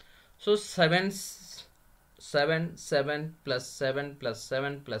 So 7 plus 7 plus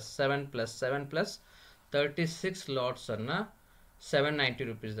 7 plus 7 plus 7 plus 36 lots ಅನ್ನು 790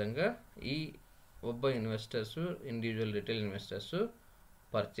 rupees ದಂಗೆ ಈ ಒಬ್ಬ investors, individual retail investors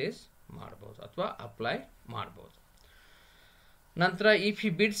purchase ಮಾಡ್ಬೋದು ಅಥವಾ apply ಮಾಡ್ಬೋದು. ನಂತರ if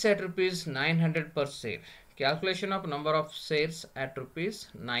he beads at ₹900 per share, calculation of number of shares at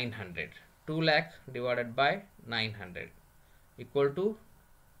 ₹900, 2 lakh divided by 900 equal to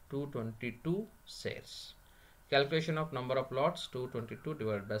 222 shares. Calculation of number of lots, 222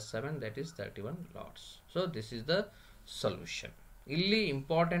 divided by 7, that is 31 lots. So this is the solution. Illi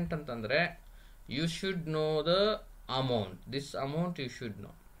important antandre you should know the amount. This amount you should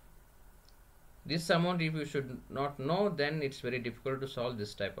know. This amount if you should not know, then it's very difficult to solve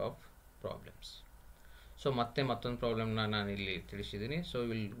this type of problems. So ಮತ್ತೆ ಮತ್ತೊಂದು ಪ್ರಾಬ್ಲಮ್ನ ನಾನು ಇಲ್ಲಿ ತಿಳಿಸಿದ್ದೀನಿ. So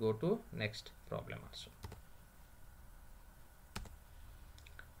will go to next problem also.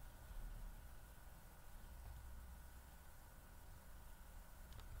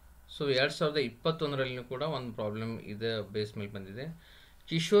 So 2021 ಕೂಡ ಒಂದು problem ಇದೆ base ಮೇಲೆ ಬಂದಿದೆ.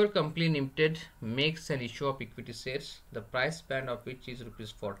 Kishore company limited makes an issue of equity shares, the price band of which is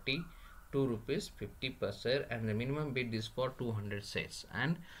 ₹40 to ₹50 per share, and the minimum bid is for 200 shares,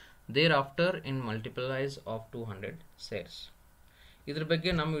 and thereafter in multiplies of 200 shares. ಇದ್ರ ಬಗ್ಗೆ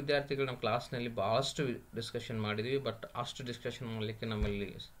ನಮ್ಮ ವಿದ್ಯಾರ್ಥಿಗಳು ನಮ್ಮ ಕ್ಲಾಸ್ನಲ್ಲಿ ಭಾಳಷ್ಟು discussion ಮಾಡಿದ್ವಿ, but ಅಷ್ಟು discussion ಮಾಡಲಿಕ್ಕೆ ನಮ್ಮಲ್ಲಿ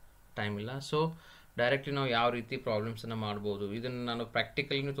ಟೈಮ್ ಇಲ್ಲ. ಸೊ ಡೈರೆಕ್ಟ್ಲಿ ನಾವು ಯಾವ ರೀತಿ ಪ್ರಾಬ್ಲಮ್ಸನ್ನು ಮಾಡ್ಬೋದು, ಇದನ್ನು ನಾನು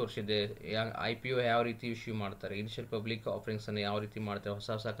ಪ್ರಾಕ್ಟಿಕಲಿನೂ ತೋರಿಸಿದ್ದೆ. IPO ಯಾವ ರೀತಿ ಇಶ್ಯೂ ಮಾಡ್ತಾರೆ, ಇನಿಷಿಯಲ್ ಪಬ್ಲಿಕ್ ಆಫರಿಂಗ್ಸನ್ನು ಯಾವ ರೀತಿ ಮಾಡ್ತಾರೆ,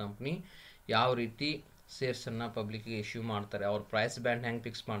 ಹೊಸ ಕಂಪ್ನಿ ಯಾವ ರೀತಿ ಶೇರ್ಸನ್ನು ಪಬ್ಲಿಕ್ಗೆ ಇಶ್ಯೂ ಮಾಡ್ತಾರೆ, ಅವ್ರ ಪ್ರೈಸ್ ಬ್ಯಾಂಡ್ ಹೆಂಗೆ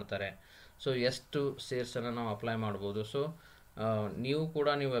ಫಿಕ್ಸ್ ಮಾಡ್ತಾರೆ, ಸೊ ಎಷ್ಟು ಶೇರ್ಸನ್ನು ನಾವು ಅಪ್ಲೈ ಮಾಡ್ಬೋದು. ಸೊ ನೀವು ಕೂಡ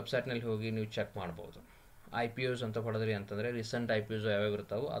ನೀವು ವೆಬ್ಸೈಟ್ನಲ್ಲಿ ಹೋಗಿ ನೀವು ಚೆಕ್ ಮಾಡ್ಬೋದು. IPOs ಅಂತ ಹೊಡೆದ್ರಿ ಅಂತಂದರೆ ರೀಸೆಂಟ್ IPOs ಯಾವ್ಯಾವ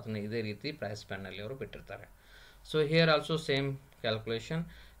ಇರ್ತಾವೆ ಅದನ್ನು ಇದೇ ರೀತಿ ಪ್ರೈಸ್ ಬ್ಯಾಂಡ್ನಲ್ಲಿ ಅವರು ಬಿಟ್ಟಿರ್ತಾರೆ. So here also same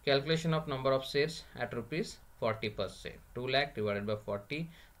calculation of number of shares at ₹40 per share. 2 lakh divided by 40,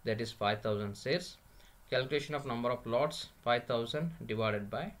 that is 5,000 shares. Calculation of number of lots 5,000 divided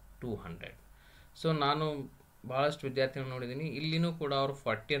by 200. So ನಾನು ಭಾಳಷ್ಟು ವಿದ್ಯಾರ್ಥಿಗಳು ನೋಡಿದ್ದೀನಿ, ಇಲ್ಲಿನೂ ಕೂಡ ಅವರು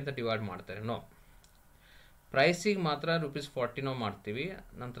 40 ಅಂತ ಡಿವೈಡ್ ಮಾಡ್ತಾರೆ. ನೋ, ಪ್ರೈಸಿಗೆ ಮಾತ್ರ ₹40 ನಾವು ಮಾಡ್ತೀವಿ,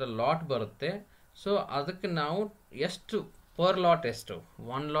 ನಂತರ ಲಾಟ್ ಬರುತ್ತೆ. ಸೊ ಅದಕ್ಕೆ ನಾವು ಎಷ್ಟು ಪರ್ ಲಾಟ್, ಎಷ್ಟು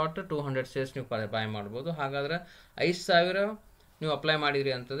 1 ಲಾಟ್ 200 ಶೇರ್ಸ್ ನೀವು ಬೈ ಮಾಡ್ಬೋದು. ಹಾಗಾದರೆ 5,000 ನೀವು ಅಪ್ಲೈ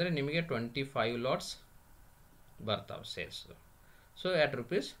ಮಾಡಿದ್ರಿ ಅಂತಂದರೆ ನಿಮಗೆ 25 ಲಾಟ್ಸ್ ಬರ್ತಾವೆ ಶೇರ್ಸ್. So at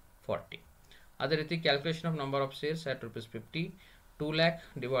 ₹40. ಅದೇ ರೀತಿ calculation of number of shares at ₹50. 2 lakh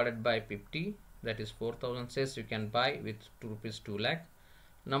divided by 50, that is 4,000 shares you can buy with ₹2 lakh.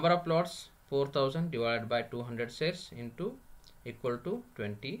 Number of lots 4,000 divided by 200 shares into equal to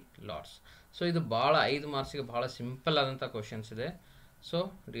 20 lots. So ಇದು ಭಾಳ 5 ಮಾರ್ಕ್ಸಿಗೆ ಭಾಳ simple ಆದಂಥ questions ಇದೆ. So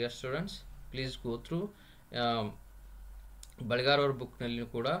dear students, please go through. Baligar ಅವ್ರ ಬುಕ್ನಲ್ಲಿ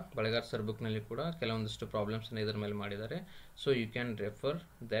ಕೂಡ, Baligar sir ಬುಕ್ನಲ್ಲಿ ಕೂಡ ಕೆಲವೊಂದಿಷ್ಟು ಪ್ರಾಬ್ಲಮ್ಸನ್ನು ಇದರ ಮೇಲೆ ಮಾಡಿದ್ದಾರೆ. So you can refer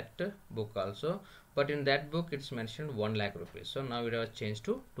that book also. But in that book it's mentioned 1 lakh rupees. So now it has changed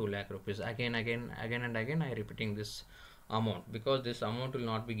to 2 lakh rupees. Again and again I repeating this amount because this amount will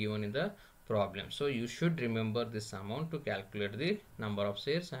not be given in the problem. So you should remember this amount to calculate the number of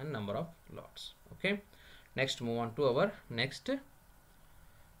shares and number of lots. Okay, next move on to our next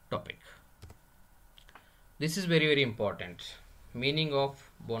topic. This is very very important. Meaning of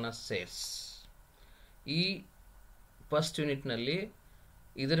bonus shares. ಈ first ಯೂನಿಟ್ನಲ್ಲಿ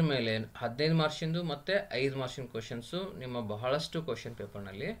ಇದರ ಮೇಲೆ 15 ಮಾರ್ಕ್ಸಿಂದು ಮತ್ತು 5 ಮಾರ್ಕ್ಸಿನ questions ನಿಮ್ಮ ಬಹಳಷ್ಟು question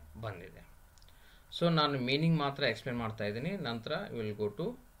ಪೇಪರ್ನಲ್ಲಿ ಬಂದಿದೆ. So ನಾನು meaning ಮಾತ್ರ ಎಕ್ಸ್ಪ್ಲೇನ್ ಮಾಡ್ತಾ ಇದ್ದೀನಿ, ನಂತರ will go to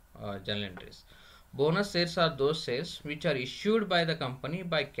general entries. Bonus shares are those shares which are issued by the company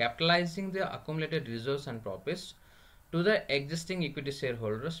by ಕ್ಯಾಪಿಟಲೈಸಿಂಗ್ the accumulated reserves and profits to the existing equity share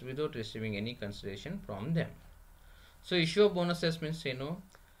holders without receiving any consideration from them. So issue of bonus shares means ಏನು,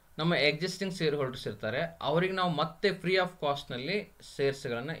 ನಮ್ಮ existing share holders ಇರ್ತಾರೆ, ಅವ್ರಿಗೆ ನಾವು ಮತ್ತೆ free of ಕಾಸ್ಟ್ನಲ್ಲಿ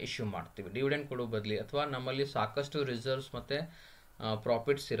ಶೇರ್ಸ್ಗಳನ್ನು issue ಮಾಡ್ತೀವಿ dividend ಕೊಡೋ ಬದಲಿ, ಅಥವಾ ನಮ್ಮಲ್ಲಿ ಸಾಕಷ್ಟು ರಿಸರ್ವ್ಸ್ ಮತ್ತು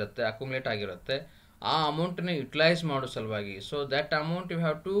ಪ್ರಾಫಿಟ್ಸ್ ಇರುತ್ತೆ, ಅಕ್ಯುಮುಲೇಟ್ ಆಗಿರುತ್ತೆ, ಆ ಅಮೌಂಟನ್ನ ಯುಟಿಲೈಸ್ ಮಾಡೋ ಸಲುವಾಗಿ. So that amount you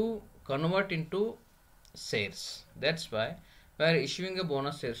have to convert in to shares. That's why we are issuing A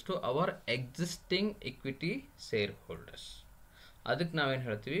bonus shares to our existing equity share holders. ಅದಕ್ಕೆ ನಾವೇನು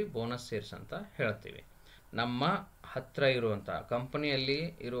ಹೇಳ್ತೀವಿ, ಬೋನಸ್ ಶೇರ್ಸ್ ಅಂತ ಹೇಳ್ತೀವಿ. ನಮ್ಮ ಹತ್ತಿರ ಇರುವಂಥ ಕಂಪನಿಯಲ್ಲಿ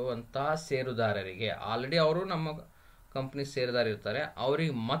ಇರುವಂಥ ಷೇರುದಾರರಿಗೆ, ಆಲ್ರೆಡಿ ಅವರು ನಮ್ಮ ಕಂಪ್ನಿ ಷೇರುದಾರ ಇರ್ತಾರೆ,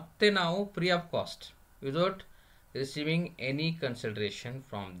 ಅವರಿಗೆ ಮತ್ತೆ ನಾವು free of cost without receiving any consideration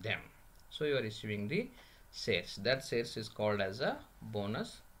from them. So you are receiving the shares. That shares is called as a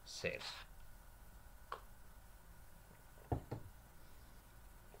bonus shares.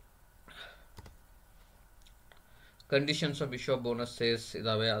 Conditions of issue of bonus shares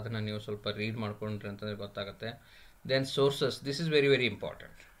ಇದಾವೆ, ಅದನ್ನು ನೀವು ಸ್ವಲ್ಪ ರೀಡ್ ಮಾಡ್ಕೊಂಡ್ರಿ ಅಂತಂದರೆ ಗೊತ್ತಾಗುತ್ತೆ. Then sources, this is very very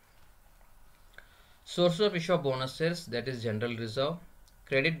important. Sources of issue of bonus shares, that is general reserve,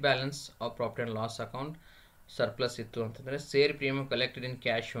 credit balance of profit and loss account surplus ಇತ್ತು ಅಂತಂದರೆ, share premium collected in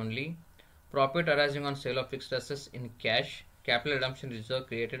cash only, profit arising on sale of fixed assets in cash, capital redemption reserve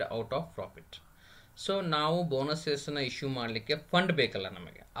created out of profit. So ನಾವು bonus ಶೇರ್ಸನ್ನು issue ಮಾಡಲಿಕ್ಕೆ fund ಬೇಕಲ್ಲ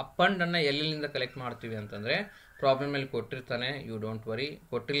ನಮಗೆ. ಆ ಫಂಡನ್ನು ಎಲ್ಲೆಲ್ಲಿಂದ collect ಮಾಡ್ತೀವಿ ಅಂತಂದರೆ, problem ಮೇಲೆ ಕೊಟ್ಟಿರ್ತಾನೆ, ಯು ಡೋಂಟ್ ವರಿ.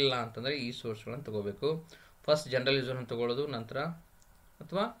 ಕೊಟ್ಟಿಲ್ಲ ಅಂತಂದರೆ ಈ ಸೋರ್ಸ್ಗಳನ್ನು ತೊಗೋಬೇಕು. ಫಸ್ಟ್ ಜನರಲ್ ರಿಸರ್ವ್ನ ತೊಗೊಳ್ಳೋದು, ನಂತರ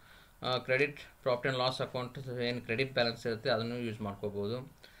ಅಥವಾ credit profit and loss account ಏನು ಕ್ರೆಡಿಟ್ ಬ್ಯಾಲೆನ್ಸ್ ಇರುತ್ತೆ ಅದನ್ನು ಯೂಸ್ ಮಾಡ್ಕೋಬೋದು.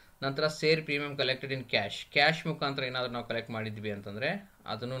 ನಂತರ share premium collected in cash ಮುಖಾಂತರ ಏನಾದರೂ ನಾವು ಕಲೆಕ್ಟ್ ಮಾಡಿದ್ವಿ ಅಂತಂದರೆ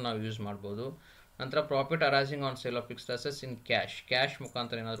ಅದನ್ನು ನಾವು ಯೂಸ್ ಮಾಡ್ಬೋದು. ನಂತರ profit arising on sale of fixed assets in cash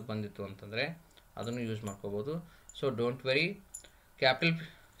ಮುಖಾಂತರ ಏನಾದರೂ ಬಂದಿತ್ತು ಅಂತಂದರೆ ಅದನ್ನು ಯೂಸ್ ಮಾಡ್ಕೋಬೋದು. So don't very, capital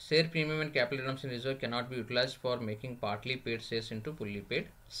share premium and capital redemption reserve cannot be utilized for making partly paid shares into fully paid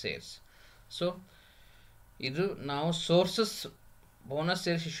shares. So ಇದು ನಾವು sources bonus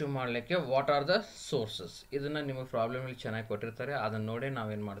shares issue ಮಾಡಲಿಕ್ಕೆ what are the sources, ಇದನ್ನು ನಿಮಗೆ ಪ್ರಾಬ್ಲಮಲ್ಲಿ ಚೆನ್ನಾಗಿ ಕೊಟ್ಟಿರ್ತಾರೆ, ಅದನ್ನು ನೋಡಿ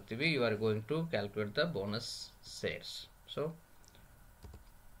ನಾವೇನು ಮಾಡ್ತೀವಿ, you are going to calculate the bonus shares. So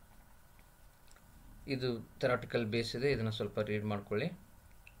ಇದು ಥೆರಾಟಿಕಲ್ ಬೇಸ್ ಇದೆ, ಇದನ್ನು ಸ್ವಲ್ಪ ರೀಡ್ ಮಾಡ್ಕೊಳ್ಳಿ.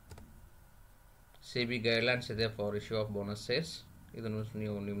 SEBI ಗೈಡ್ಲೈನ್ಸ್ ಇದೆ for issue of bonus shares, ಇದನ್ನು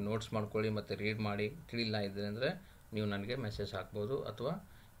ನೀವು ನೋಟ್ಸ್ ಮಾಡ್ಕೊಳ್ಳಿ ಮತ್ತು ರೀಡ್ ಮಾಡಿ. ತಿಳಿಲ್ಲ ಇದೆ ಅಂದರೆ ನೀವು ನನಗೆ ಮೆಸೇಜ್ ಹಾಕ್ಬೋದು ಅಥವಾ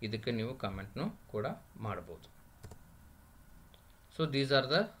ಇದಕ್ಕೆ ನೀವು ಕಮೆಂಟ್ನು ಕೂಡ ಮಾಡ್ಬೋದು. So these are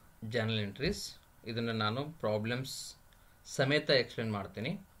the journal entries. ಇದನ್ನು ನಾನು ಪ್ರಾಬ್ಲಮ್ಸ್ ಸಮೇತ ಎಕ್ಸ್ಪ್ಲೇನ್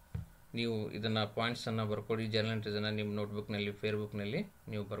ಮಾಡ್ತೀನಿ. ನೀವು ಇದನ್ನು ಪಾಯಿಂಟ್ಸನ್ನು ಬರ್ಕೊಳ್ಳಿ. ಜರ್ನಲ್ ಎಂಟ್ರೀಸನ್ನು ನಿಮ್ಮ ನೋಟ್ಬುಕ್ನಲ್ಲಿ ಫೇರ್ಬುಕ್ನಲ್ಲಿ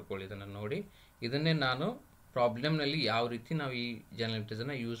ನೀವು ಬರ್ಕೊಳ್ಳಿ, ಇದನ್ನು ನೋಡಿ. ಇದನ್ನೇ ನಾನು ಪ್ರಾಬ್ಲಮ್ನಲ್ಲಿ ಯಾವ ರೀತಿ ನಾವು ಈ ಜರ್ನಲ್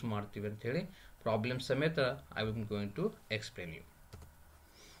ಎಂಟ್ರೀಸನ್ನು ಯೂಸ್ ಮಾಡ್ತೀವಿ ಅಂಥೇಳಿ ಪ್ರಾಬ್ಲಮ್ ಸಮೇತ I am going to explain you.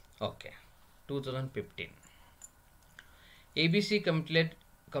 Okay, 2015 ABC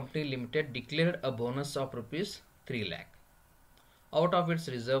Company Limited declared a bonus of rupees 3 lakh. Out of its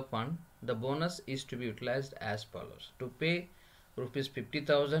reserve fund, the bonus is to be utilized as follows: to pay rupees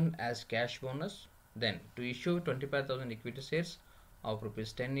 50,000 as cash bonus, then to issue 25,000 equity shares of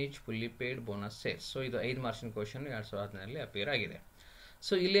rupees 10 each fully paid bonus shares. So ಇದು 5 ಮಾರ್ಕ್ಸಿನ question 2010 appear ಆಗಿದೆ.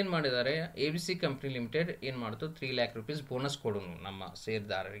 So ಇಲ್ಲೇನು ಮಾಡಿದ್ದಾರೆ, ABC company limited ಏನು ಮಾಡ್ತು, 3 lac rupees bonus ಕೊಡೋನು ನಮ್ಮ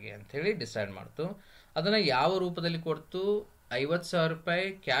ಷೇರ್ದಾರರಿಗೆ ಅಂಥೇಳಿ decide ಮಾಡ್ತು. ಅದನ್ನು ಯಾವ ರೂಪದಲ್ಲಿ ಕೊಡ್ತು, 50,000 ರೂಪಾಯಿ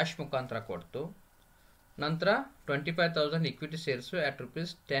ಕ್ಯಾಶ್ ಮುಖಾಂತರ ಕೊಡ್ತು. ನಂತರ 25,000 equity shares at rupees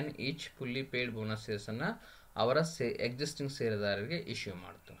 10 each fully paid bonus ಶೇರ್ಸನ್ನು ಅವರ ಎಕ್ಸಿಸ್ಟಿಂಗ್ ಷೇರುದಾರರಿಗೆ ಇಶ್ಯೂ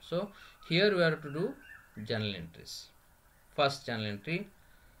ಮಾಡ್ತು. So here we are to do journal entries. First journal entry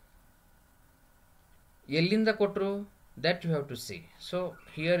ಎಲ್ಲಿಂದ ಕೊಟ್ಟರು, that you have to see. So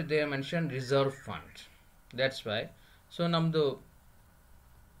here they mentioned reserve fund, that's why. So namdu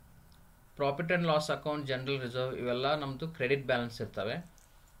profit and loss account, general reserve ಇವೆಲ್ಲ ನಮ್ಮದು credit balance ಇರ್ತವೆ.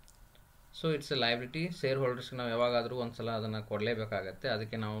 So it's A liability. Share ಹೋಲ್ಡರ್ಸ್ಗೆ ನಾವು ಯಾವಾಗಾದರೂ ಒಂದ್ಸಲ ಅದನ್ನು ಕೊಡಲೇಬೇಕಾಗತ್ತೆ.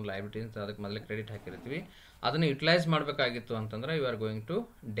 ಅದಕ್ಕೆ ನಾವು ಲೈಬಿಲಿಟಿ ಅಂತ ಅದಕ್ಕೆ ಮೊದಲೇ ಕ್ರೆಡಿಟ್ ಹಾಕಿರ್ತೀವಿ. ಅದನ್ನು ಯುಟಿಲೈಸ್ ಮಾಡಬೇಕಾಗಿತ್ತು ಅಂತಂದ್ರೆ you are going to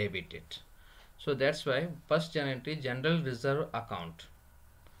debit it. So that's why first journal entry general reserve account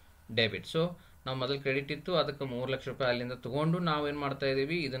debit. So ನಾವು ಮೊದಲು ಕ್ರೆಡಿಟ್ ಇತ್ತು, ಅದಕ್ಕೆ 3 ಲಕ್ಷ ರೂಪಾಯಿ ಅಲ್ಲಿಂದ ತೊಗೊಂಡು ನಾವು ಏನು ಮಾಡ್ತಾ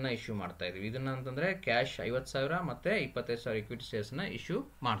ಇದ್ದೀವಿ, ಇದನ್ನು ಇಶ್ಯೂ ಮಾಡ್ತಾ ಇದ್ದೀವಿ. ಇದನ್ನು ಅಂತಂದರೆ ಕ್ಯಾಶ್ 50,000 ಮತ್ತು 25,000 ಇಕ್ವಿಟಿ ಶೇರ್ಸ್ನ ಇಶ್ಯೂ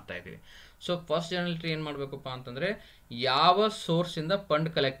ಮಾಡ್ತಾ ಇದ್ದೀವಿ. ಸೊ ಫಸ್ಟ್ ಜರ್ನಲ್ ಎಂಟ್ರಿ ಏನು ಮಾಡಬೇಕಪ್ಪ ಅಂತಂದರೆ ಯಾವ ಸೋರ್ಸಿಂದ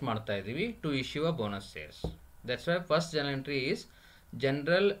ಫಂಡ್ ಕಲೆಕ್ಟ್ ಮಾಡ್ತಾ ಇದ್ದೀವಿ to issue a bonus shares. That's why first journal entry is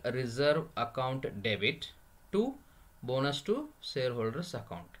general reserve account debit to bonus to share holders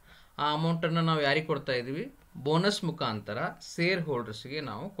account. ಆ ಅಮೌಂಟನ್ನು ನಾವು ಯಾರಿಗೆ ಕೊಡ್ತಾ ಇದ್ದೀವಿ, ಬೋನಸ್ ಮುಖಾಂತರ ಶೇರ್ ಹೋಲ್ಡರ್ಸ್ಗೆ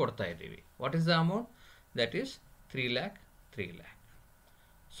ನಾವು ಕೊಡ್ತಾ ಇದ್ದೀವಿ. What is the amount, that is 3 lac.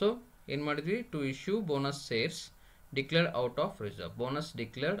 So ಏನು ಮಾಡಿದ್ವಿ, to issue bonus shares declared out of reserve, bonus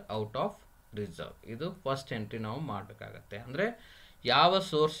declared out of reserve. ಇದು ಫಸ್ಟ್ ಎಂಟ್ರಿ ನಾವು ಮಾಡಬೇಕಾಗತ್ತೆ. ಅಂದರೆ ಯಾವ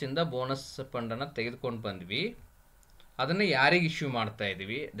ಸೋರ್ಸಿಂದ ಬೋನಸ್ ಫಂಡನ್ನು ತೆಗೆದುಕೊಂಡು ಬಂದ್ವಿ ಅದನ್ನು ಯಾರಿಗೆ ಇಶ್ಯೂ ಮಾಡ್ತಾ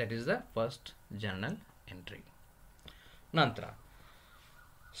ಇದ್ದೀವಿ, that is the first journal entry. ನಂತರ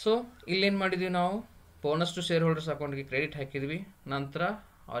ಸೊ ಇಲ್ಲೇನು ಮಾಡಿದ್ವಿ, ನಾವು ಬೋನಸ್ ಟು ಶೇರ್ ಹೋಲ್ಡರ್ಸ್ ಅಕೌಂಟ್ಗೆ ಕ್ರೆಡಿಟ್ ಹಾಕಿದ್ವಿ. ನಂತರ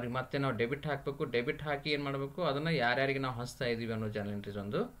ಅವ್ರಿಗೆ ಮತ್ತೆ ನಾವು ಡೆಬಿಟ್ ಹಾಕಬೇಕು. ಡೆಬಿಟ್ ಹಾಕಿ ಏನು ಮಾಡಬೇಕು, ಅದನ್ನು ಯಾರ್ಯಾರಿಗೆ ನಾವು ಹಂಚ್ತಾ ಇದ್ದೀವಿ ಅನ್ನೋ ಜರ್ನಲ್ ಎಂಟ್ರೀಸ್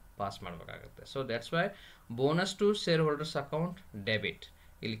ಒಂದು ಪಾಸ್ ಮಾಡಬೇಕಾಗುತ್ತೆ. So that's why bonus to share holders account debit.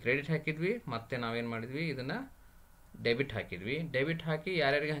 ಇಲ್ಲಿ ಕ್ರೆಡಿಟ್ ಹಾಕಿದ್ವಿ, ಮತ್ತೆ ನಾವೇನು ಮಾಡಿದ್ವಿ, ಇದನ್ನು ಡೆಬಿಟ್ ಹಾಕಿದ್ವಿ. ಡೆಬಿಟ್ ಹಾಕಿ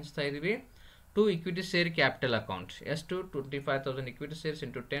ಯಾರ್ಯಾರಿಗೆ ಹಂಚ್ತಾ ಇದ್ದೀವಿ, to equity share capital account. ಎಷ್ಟು, 25,000 equity shares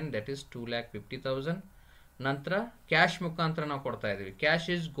into 10, that is 2,50,000. ನಂತರ ಕ್ಯಾಶ್ ಮುಖಾಂತರ ನಾವು ಕೊಡ್ತಾ ಇದ್ದೀವಿ. Cash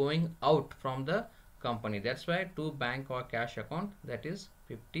is going out from the company, that's why to bank or cash account, that is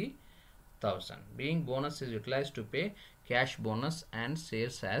 50,000. being bonus is utilized to pay cash bonus and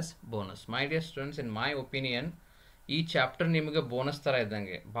shares as bonus. My dear students, in my opinion ಈ chapter ನಿಮಗೆ bonus ಥರ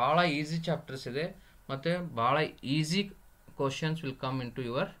ಇದ್ದಂಗೆ. ಭಾಳ easy chapters ಇದೆ ಮತ್ತು ಭಾಳ easy questions will come in to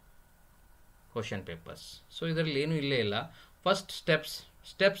your question papers. So ಇದರಲ್ಲಿ ಏನೂ ಇಲ್ಲೇ ಇಲ್ಲ. ಫಸ್ಟ್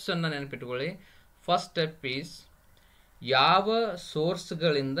ಸ್ಟೆಪ್ಸನ್ನು ನೆನಪಿಟ್ಕೊಳ್ಳಿ. ಫಸ್ಟ್ ಸ್ಟೆಪ್ ಈಸ್ ಯಾವ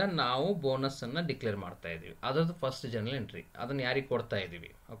ಸೋರ್ಸ್ಗಳಿಂದ ನಾವು ಬೋನಸ್ಸನ್ನು ಡಿಕ್ಲೇರ್ ಮಾಡ್ತಾ ಇದ್ದೀವಿ, ಅದರದ್ದು ಫಸ್ಟ್ ಜರ್ನಲ್ ಎಂಟ್ರಿ. ಅದನ್ನು ಯಾರಿಗೆ ಕೊಡ್ತಾ ಇದ್ದೀವಿ.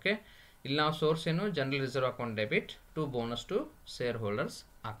 ಓಕೆ, ಇಲ್ಲಿ ನಾವು ಸೋರ್ಸ್ ಏನು, general reserve account debit to bonus to share holders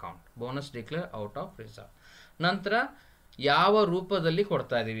account, bonus declare out of reserve. ನಂತರ ಯಾವ ರೂಪದಲ್ಲಿ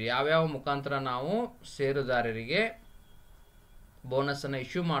ಕೊಡ್ತಾ ಇದ್ದೀವಿ, ಯಾವ್ಯಾವ ಮುಖಾಂತರ ನಾವು ಷೇರುದಾರರಿಗೆ ಬೋನಸ್ಸನ್ನು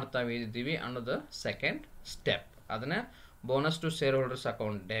ಇಶ್ಯೂ ಮಾಡ್ತಾ ಇದ್ದೀವಿ ಅನ್ನೋದು ಸೆಕೆಂಡ್ ಸ್ಟೆಪ್. ಅದನ್ನು bonus to share holders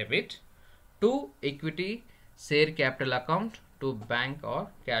account debit to equity share capital account to bank R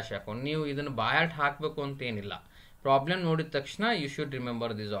cash account. ನೀವು ಇದನ್ನು ಬಾಯಾಟ್ ಹಾಕಬೇಕು ಅಂತ ಏನಿಲ್ಲ. ಪ್ರಾಬ್ಲಮ್ ನೋಡಿದ ತಕ್ಷಣ you should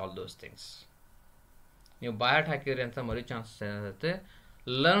remember this all those things. ನೀವು ಬಾಯಾಟ್ ಹಾಕಿದ್ರಿ ಅಂತ ಮರಿ ಚಾನ್ಸಸ್ ಏನಿರುತ್ತೆ.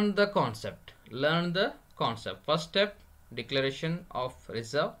 Learn the concept. First step declaration of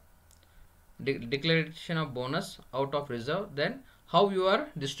reserve, declaration of bonus out of reserve, then how you are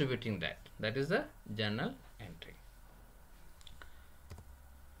distributing that is the journal entry.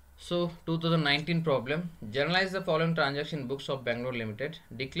 So 2019 problem, journalize the following transaction books of Bangalore Limited,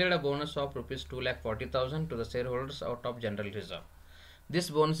 declared a bonus of rupees 2,40,000 to the shareholders out of general reserve. This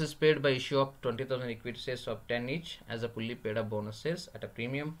bonus is paid by issue of 20,000 equity shares of 10 each as a fully paid up bonus shares at a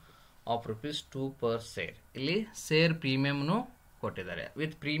premium of rupees 2 per share. ಇಲ್ಲಿ share premium ನು ಕೊಟ್ಟಿದ್ದಾರೆ.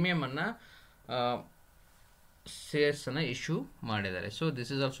 With premium ಅನ್ನ shares ಅನ್ನು issue ಮಾಡಿದ್ದಾರೆ. So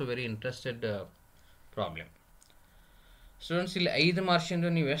this is also very interested problem. Students, ಇಲ್ಲಿ 5 ಮಾರ್ಕ್ಸಿಂದು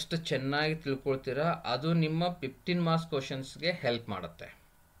ನೀವು ಎಷ್ಟು ಚೆನ್ನಾಗಿ ತಿಳ್ಕೊಳ್ತೀರಾ ಅದು ನಿಮ್ಮ 15 ಮಾರ್ಕ್ಸ್ ಕ್ವಶನ್ಸ್ಗೆ ಹೆಲ್ಪ್ ಮಾಡುತ್ತೆ.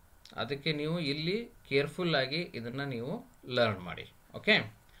 ಅದಕ್ಕೆ ನೀವು ಇಲ್ಲಿ ಕೇರ್ಫುಲ್ ಆಗಿ ಇದನ್ನು ನೀವು ಲರ್ನ್ ಮಾಡಿ. ಓಕೆ,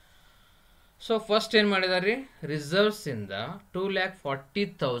 ಸೊ ಫಸ್ಟ್ ಏನು ಮಾಡಿದ್ದಾರೆ, ರಿಸರ್ವ್ಸಿಂದ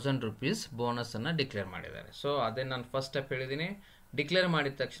 2,40,000 ರೂಪೀಸ್ ಬೋನಸನ್ನು ಡಿಕ್ಲೇರ್ ಮಾಡಿದ್ದಾರೆ. ಸೊ ಅದೇ ನಾನು ಫಸ್ಟ್ ಸ್ಟೆಪ್ ಹೇಳಿದ್ದೀನಿ. ಡಿಕ್ಲೇರ್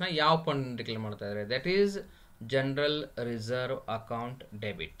ಮಾಡಿದ ತಕ್ಷಣ ಯಾವ ಫಂಡ್ ಡಿಕ್ಲೇರ್ ಮಾಡ್ತಾ ಇದ್ದಾರೆ, that is general reserve account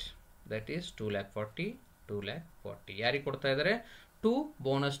debit. That is 2,40,000 ಯಾರಿಗೆ ಕೊಡ್ತಾ ಇದ್ದಾರೆ, to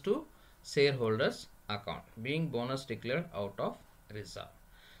bonus to share holders account being bonus declared out of reserve.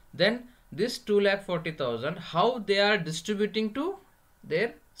 Then this 2,40,000 how they are distributing to their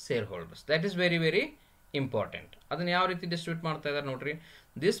shareholders, that is very very important. ಅದನ್ನ ಯಾವ ರೀತಿ distribute ಮಾಡ್ತಾ ಇದ್ದಾರೆ ನೋಡ್ರಿ.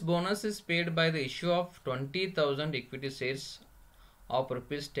 This bonus is paid by the issue of 20,000 equity shares of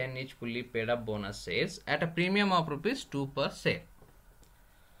rupees 10 each fully paid up bonus shares at a premium of rupees 2 per share.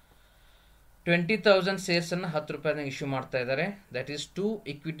 20,000 shares ಅನ್ನು 10 ರೂಪಾಯಿಗೆ issue ಮಾಡ್ತಾ ಇದ್ದಾರೆ. That is to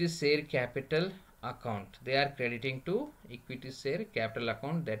equity share capital account. They are crediting to equity share capital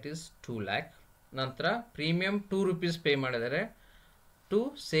account, that is 2 lakh. ನಂತರ premium 2 rupees pay ಮಾಡಿದ್ದಾರೆ to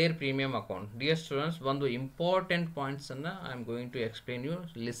share premium account. Dear students, ಒಂದು important ಪಾಯಿಂಟ್ಸನ್ನು I am going to explain you,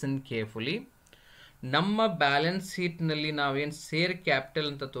 listen carefully. ನಮ್ಮ balance ಶೀಟ್ನಲ್ಲಿ ನಾವೇನು share capital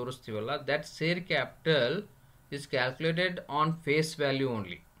ಅಂತ ತೋರಿಸ್ತೀವಲ್ಲ, that share capital is calculated on face value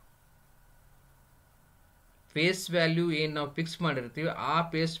only. Face value ಏನು ನಾವು fix ಮಾಡಿರ್ತೀವಿ ಆ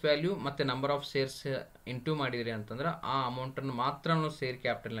ಫೇಸ್ ವ್ಯಾಲ್ಯೂ ಮತ್ತು ನಂಬರ್ ಆಫ್ ಶೇರ್ಸ್ ಇಂಟು ಮಾಡಿದ್ರಿ ಅಂತಂದ್ರೆ ಆ ಅಮೌಂಟನ್ನು ಮಾತ್ರ ನಾವು ಶೇರ್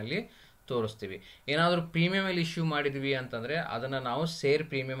ಕ್ಯಾಪಿಟಲ್ನಲ್ಲಿ ತೋರಿಸ್ತೀವಿ. ಏನಾದರೂ ಪ್ರೀಮಿಯಮಲ್ಲಿ ಇಶ್ಯೂ ಮಾಡಿದ್ವಿ ಅಂತಂದರೆ ಅದನ್ನು ನಾವು ಶೇರ್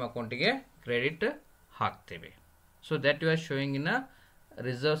ಪ್ರೀಮಿಯಂ ಅಕೌಂಟಿಗೆ ಕ್ರೆಡಿಟ್ ಹಾಕ್ತೇವೆ. So that you are showing in a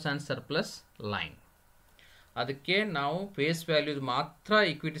reserves and surplus line. ಅದಕ್ಕೆ ನಾವು ಫೇಸ್ ವ್ಯಾಲ್ಯೂ ಮಾತ್ರ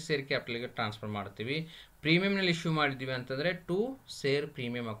ಈಕ್ವಿಟಿ ಶೇರ್ ಕ್ಯಾಪಿಟಲ್ಗೆ ಟ್ರಾನ್ಸ್ಫರ್ ಮಾಡ್ತೀವಿ. ಪ್ರೀಮಿಯಂನಲ್ಲಿ ಇಶ್ಯೂ ಮಾಡಿದ್ದೀವಿ ಅಂತಂದರೆ ಟು ಶೇರ್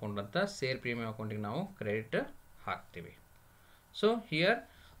ಪ್ರೀಮಿಯಂ ಅಕೌಂಟ್ ಅಂತ ಶೇರ್ ಪ್ರೀಮಿಯಂ ಅಕೌಂಟಿಗೆ ನಾವು ಕ್ರೆಡಿಟ್ ಹಾಕ್ತೀವಿ. ಸೊ ಹಿಯರ್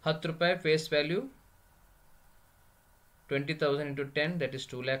 10 ರೂಪಾಯಿ face value, 20,000 into 10 that is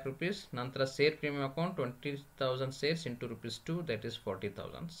 2 lakh rupees. ನಂತರ share premium account 20,000 shares into rupees 2 that is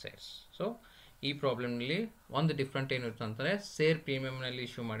 40,000 shares. So ಈ ಪ್ರಾಬ್ಲಮ್ನಲ್ಲಿ ಒಂದು ಡಿಫ್ರೆಂಟ್ ಏನಿರುತ್ತೆ ಅಂತಂದರೆ ಶೇರ್ ಪ್ರೀಮಿಯಂನಲ್ಲಿ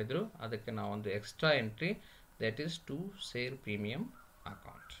ಇಶ್ಯೂ ಮಾಡಿದ್ರು, ಅದಕ್ಕೆ ನಾವು ಒಂದು extra entry that is to share premium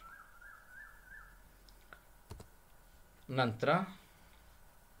account. ನಂತರ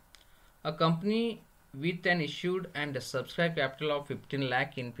a company with an issued and a subscribed capital of 15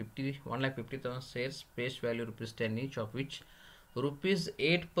 lakh in 1,50,000 shares face value rupees 10 each, of which rupees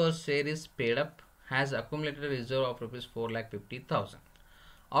 8 per share is paid up, has accumulated a reserve of rupees 4,50,000.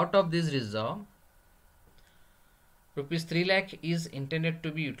 Out of this reserve, rupees 3 lakh is intended to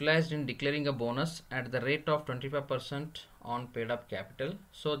be utilized in declaring a bonus at the rate of 25% on paid up capital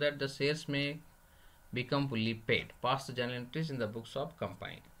so that the shares may become fully paid. Pass the journal entries in the books of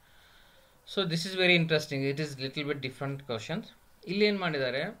company. So this is very interesting. It is little bit different questions. ಇಲ್ಲಿ ಏನು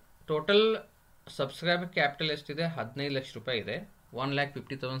ಮಾಡಿದ್ದಾರೆ, total subscribe capital ಎಷ್ಟಿದೆ, 15 ಲಕ್ಷ ರೂಪಾಯಿ ಇದೆ.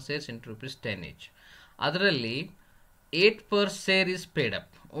 1,50,000 shares into rupees 10 each. ಅದರಲ್ಲಿ 8 per share is paid up.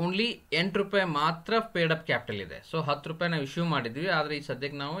 Only 8 ರೂಪಾಯಿ ಮಾತ್ರ paid up capital ಇದೆ. ಸೊ 10 ರೂಪಾಯಿ ನಾವು ಇಶ್ಯೂ ಮಾಡಿದ್ವಿ, ಆದರೆ ಈ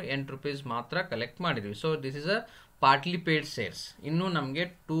ಸದ್ಯಕ್ಕೆ ನಾವು 8 ರೂಪೀಸ್ ಮಾತ್ರ ಕಲೆಕ್ಟ್ ಮಾಡಿದ್ವಿ. So this is a partly paid shares. ಇನ್ನೂ ನಮಗೆ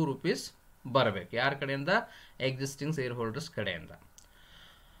 2 ರೂಪೀಸ್ ಬರಬೇಕು. ಯಾರ ಕಡೆಯಿಂದ, ಎಕ್ಸಿಸ್ಟಿಂಗ್ ಶೇರ್ ಹೋಲ್ಡರ್ಸ್ ಕಡೆಯಿಂದ.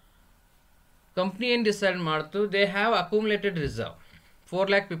 ಕಂಪ್ನಿ ಏನು ಡಿಸೈಡ್ ಮಾಡ್ತು, they have accumulated reserve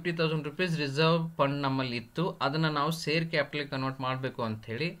 4,50,000 rupees reserve fund ನಮ್ಮಲ್ಲಿ ಇತ್ತು. ಅದನ್ನು ನಾವು ಶೇರ್ ಕ್ಯಾಪಿಟಲ್ ಕನ್ವರ್ಟ್ ಮಾಡಬೇಕು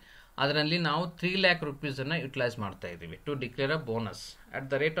ಅಂಥೇಳಿ ಅದರಲ್ಲಿ ನಾವು 3 lakh ರೂಪೀಸನ್ನು ಯುಟಿಲೈಸ್ ಮಾಡ್ತಾ ಇದ್ದೀವಿ to declare a bonus at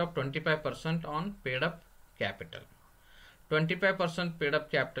the rate of 25% on paid up capital. 25% paid up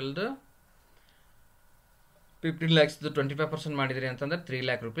ಕ್ಯಾಪಿಟಲ್ದು 15 lakhsದು 25% ಮಾಡಿದ್ರಿ ಅಂತಂದ್ರೆ 3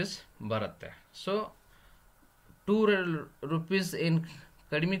 lakh ರೂಪೀಸ್ ಬರುತ್ತೆ. ಸೊ 2 ರೂಪೀಸ್ ಏನು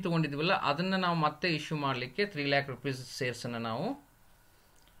ಕಡಿಮೆ ತೊಗೊಂಡಿದ್ವಲ್ಲ ಅದನ್ನು ನಾವು ಮತ್ತೆ ಇಶ್ಯೂ ಮಾಡಲಿಕ್ಕೆ 3 lakh ರೂಪೀಸ್ ಶೇರ್ಸನ್ನು ನಾವು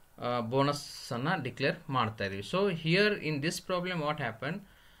ಬೋನಸನ್ನು ಡಿಕ್ಲೇರ್ ಮಾಡ್ತಾ ಇದ್ದೀವಿ. So here in this problem what happen,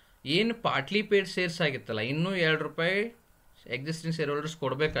 ಏನು ಪಾರ್ಟ್ಲಿ ಪೇಡ್ ಶೇರ್ಸ್ ಆಗಿತ್ತಲ್ಲ, ಇನ್ನೂ 2 ರೂಪಾಯಿ ಎಕ್ಸಿಸ್ಟಿಂಗ್ ಶೇರ್ ಹೋಲ್ಡರ್ಸ್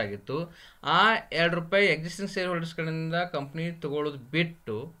ಕೊಡಬೇಕಾಗಿತ್ತು. ಆ 2 ರೂಪಾಯಿ ಎಕ್ಸಿಸ್ಟಿಂಗ್ ಶೇರ್ ಹೋಲ್ಡರ್ಸ್ ಕಡೆಯಿಂದ ಕಂಪ್ನಿ ತಗೊಳ್ಳೋದು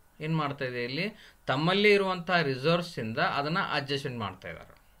ಬಿಟ್ಟು ಏನು ಮಾಡ್ತಾ ಇದೆ, ಇಲ್ಲಿ ತಮ್ಮಲ್ಲೇ ಇರುವಂಥ ರಿಸರ್ವ್ಸಿಂದ ಅದನ್ನು ಅಡ್ಜಸ್ಟ್ಮೆಂಟ್ ಮಾಡ್ತಾ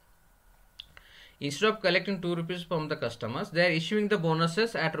ಇದ್ದಾರೆ. Instead of collecting 2 rupees from the customers, they are issuing the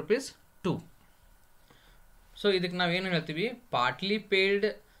bonuses at rupees 2. So ಇದಕ್ಕೆ ನಾವೇನು ಹೇಳ್ತೀವಿ, partly paid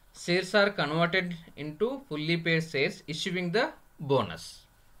shares are converted into fully paid shares issuing the bonus.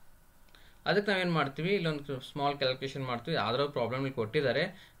 ಅದಕ್ಕೆ ನಾವೇನು ಮಾಡ್ತೀವಿ, ಇಲ್ಲೊಂದು ಸ್ಮಾಲ್ ಕ್ಯಾಲ್ಕುಲೇಷನ್ ಮಾಡ್ತೀವಿ. ಯಾವ್ದಾದ್ರು ಪ್ರಾಬ್ಲಮ್ ಇಲ್ಲಿ ಕೊಟ್ಟಿದ್ದಾರೆ,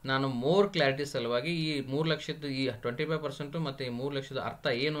 ನಾನು ಮೋರ್ ಕ್ಲಾರಿಟಿ ಸಲುವಾಗಿ ಈ 3 ಲಕ್ಷದ ಈ 25% ಮತ್ತು ಈ 3 ಲಕ್ಷದ ಅರ್ಥ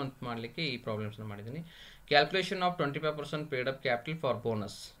ಏನು ಅಂತ ಮಾಡಲಿಕ್ಕೆ ಈ ಪ್ರಾಬ್ಲಮ್ಸ್ನ ಮಾಡಿದ್ದೀನಿ. Calculation of 25% paid up capital for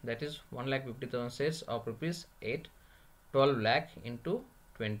bonus, that is 1,50,000 shares of rupees 8, 12 lakh into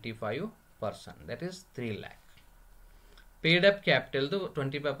 25%, that is 3 lakh. Paid up ಕ್ಯಾಪಿಟಲ್ದು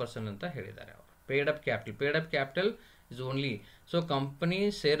 25% ಅಂತ ಹೇಳಿದ್ದಾರೆ ಅವರು. Paid up capital is only, so company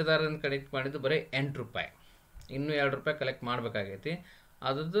ಷೇರುದಾರರನ್ನು collect ಮಾಡಿದ್ದು ಬರೀ 8 ರೂಪಾಯಿ, ಇನ್ನೂ 2 ರೂಪಾಯಿ ಕಲೆಕ್ಟ್ ಮಾಡಬೇಕಾಗೈತಿ.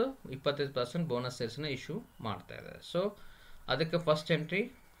 ಅದ್ರದ್ದು 25% ಬೋನಸ್ ಶೇರ್ಸ್ನ ಇಶ್ಯೂ ಮಾಡ್ತಾ ಇದ್ದಾರೆ. ಸೊ ಅದಕ್ಕೆ first entry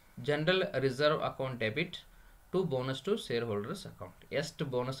general reserve account debit to bonus to share holders account. ಎಷ್ಟು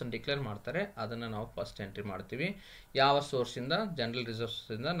ಬೋನಸನ್ನು ಡಿಕ್ಲೇರ್ ಮಾಡ್ತಾರೆ ಅದನ್ನು ನಾವು ಫಸ್ಟ್ ಎಂಟ್ರಿ ಮಾಡ್ತೀವಿ. ಯಾವ ಸೋರ್ಸಿಂದ, ಜನರಲ್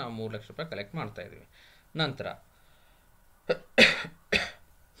ರಿಸರ್ವ್ಸಿಂದ ನಾವು 3 ಲಕ್ಷ ರೂಪಾಯಿ ಕಲೆಕ್ಟ್ ಮಾಡ್ತಾ ಇದ್ದೀವಿ. ನಂತರ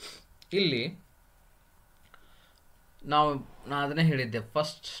ಇಲ್ಲಿ ನಾನು ಅದನ್ನೇ ಹೇಳಿದ್ದೆ,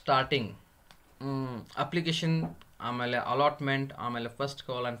 ಫಸ್ಟ್ ಸ್ಟಾರ್ಟಿಂಗ್ ಅಪ್ಲಿಕೇಶನ್, ಆಮೇಲೆ ಅಲಾಟ್ಮೆಂಟ್, ಆಮೇಲೆ first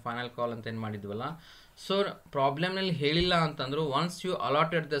call and final call ಅಂತ ಏನು ಮಾಡಿದ್ವಲ್ಲ. ಸೊ ಪ್ರಾಬ್ಲಮ್ನಲ್ಲಿ ಹೇಳಿಲ್ಲ ಅಂತಂದ್ರು, once you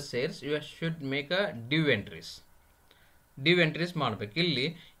allotted the shares you should make a due entries ಮಾಡಬೇಕು. ಇಲ್ಲಿ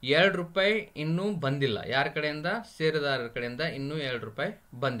 2 ರೂಪಾಯಿ ಇನ್ನೂ ಬಂದಿಲ್ಲ, ಯಾರ ಕಡೆಯಿಂದ, ಷೇರುದಾರರ ಕಡೆಯಿಂದ ಇನ್ನೂ 2 ರೂಪಾಯಿ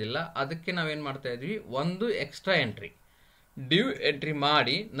ಬಂದಿಲ್ಲ. ಅದಕ್ಕೆ ನಾವೇನು ಮಾಡ್ತಾ ಇದ್ವಿ, ಒಂದು ಎಕ್ಸ್ಟ್ರಾ ಎಂಟ್ರಿ ಡ್ಯೂ ಎಂಟ್ರಿ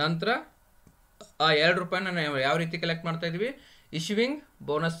ಮಾಡಿ ನಂತರ ಆ 2 ರೂಪಾಯಿನ ನಾವು ಯಾವ ರೀತಿ ಕಲೆಕ್ಟ್ ಮಾಡ್ತಾ ಇದ್ವಿ, issuing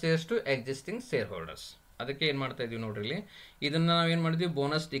bonus shares to existing share holders. ಅದಕ್ಕೆ ಏನು ಮಾಡ್ತಾ ಇದ್ವಿ ನೋಡ್ರಿ, ಇಲ್ಲಿ ಇದನ್ನು ನಾವೇನು ಮಾಡಿದ್ವಿ,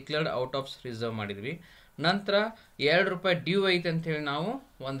 bonus declared out of reserve ಮಾಡಿದ್ವಿ. ನಂತರ 2 ರೂಪಾಯಿ ಡ್ಯೂ ಐತೆ ಅಂತೇಳಿ ನಾವು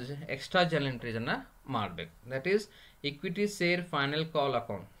ಒಂದು ಎಕ್ಸ್ಟ್ರಾ ಜರ್ನಲ್ ಎಂಟ್ರೀಸನ್ನು ಮಾಡಬೇಕು. That is equity share final call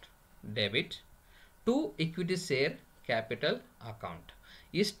account debit to equity share capital account.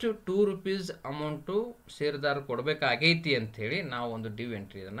 ಇಷ್ಟು 2 ರೂಪೀಸ್ ಅಮೌಂಟು ಷೇರುದಾರ ಕೊಡಬೇಕಾಗೈತಿ ಅಂಥೇಳಿ ನಾವು ಒಂದು ಡ್ಯೂ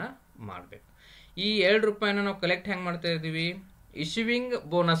ಎಂಟ್ರಿ ಇದನ್ನು ಮಾಡಬೇಕು. ಈ 2 ರೂಪಾಯಿನ ನಾವು ಕಲೆಕ್ಟ್ ಹೆಂಗೆ ಮಾಡ್ತಾ ಇದ್ದೀವಿ, issuing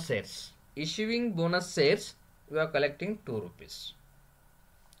bonus shares we are collecting 2 rupees.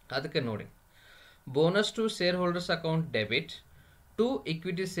 ಅದಕ್ಕೆ ನೋಡಿ, bonus to share holders account debit to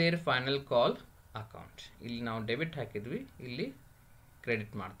equity share final call account. ಇಲ್ಲಿ ನಾವು ಡೆಬಿಟ್ ಹಾಕಿದ್ವಿ, ಇಲ್ಲಿ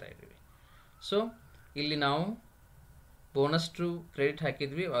ಕ್ರೆಡಿಟ್ ಮಾಡ್ತಾ ಇದ್ದೀವಿ. ಸೊ ಇಲ್ಲಿ ನಾವು ಬೋನಸ್ ಟು ಕ್ರೆಡಿಟ್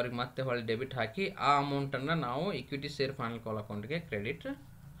ಹಾಕಿದ್ವಿ, ಅವ್ರಿಗೆ ಮತ್ತೆ ಹೊಳ್ಳಿ ಡೆಬಿಟ್ ಹಾಕಿ ಆ ಅಮೌಂಟನ್ನು ನಾವು ಇಕ್ವಿಟಿ ಶೇರ್ ಫೈನಲ್ ಕಾಲ್ ಅಕೌಂಟ್ಗೆ ಕ್ರೆಡಿಟ್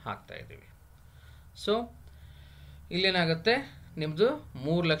ಹಾಕ್ತಾ ಇದ್ದೀವಿ. ಸೊ ಇಲ್ಲೇನಾಗುತ್ತೆ, ನಿಮ್ಮದು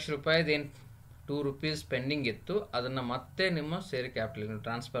 3 ಲಕ್ಷ ರೂಪಾಯಿದೇನು 2 ರೂಪೀಸ್ ಪೆಂಡಿಂಗ್ ಇತ್ತು, ಅದನ್ನು ಮತ್ತೆ ನಿಮ್ಮ ಶೇರ್ ಕ್ಯಾಪಿಟಲ್ಗೆ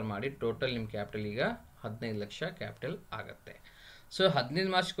ಟ್ರಾನ್ಸ್ಫರ್ ಮಾಡಿ ಟೋಟಲ್ ನಿಮ್ಮ ಕ್ಯಾಪಿಟಲ್ ಈಗ 15 ಲಕ್ಷ ಕ್ಯಾಪಿಟಲ್ ಆಗುತ್ತೆ. ಸೊ 15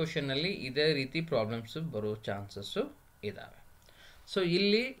 ಮಾರ್ಕ್ಸ್ ಕ್ವಶನ್ನಲ್ಲಿ ಇದೇ ರೀತಿ ಪ್ರಾಬ್ಲಮ್ಸು ಬರೋ ಚಾನ್ಸಸ್ಸು ಇದ್ದಾವೆ. ಸೊ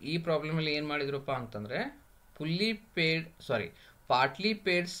ಇಲ್ಲಿ ಈ ಪ್ರಾಬ್ಲಮಲ್ಲಿ ಏನು ಮಾಡಿದ್ರಪ್ಪ ಅಂತಂದರೆ, partly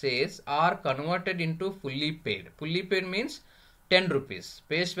paid shares are converted into fully paid. Fully paid means 10 rupees.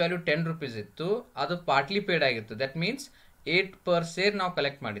 Face value 10 rupees ಇತ್ತು, ಅದು ಪಾರ್ಟ್ಲಿ ಪೇಡ್ ಆಗಿತ್ತು. ದಟ್ ಮೀನ್ಸ್ 8 per share ನಾವು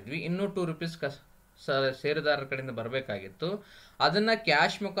ಕಲೆಕ್ಟ್ ಮಾಡಿದ್ವಿ, ಇನ್ನೂ 2 ರೂಪೀಸ್ ಷೇರುದಾರರ ಕಡೆಯಿಂದ ಬರಬೇಕಾಗಿತ್ತು. ಅದನ್ನು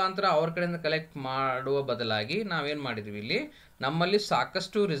ಕ್ಯಾಶ್ ಮುಖಾಂತರ ಅವ್ರ ಕಡೆಯಿಂದ ಕಲೆಕ್ಟ್ ಮಾಡುವ ಬದಲಾಗಿ ನಾವೇನು ಮಾಡಿದ್ವಿ, ಇಲ್ಲಿ ನಮ್ಮಲ್ಲಿ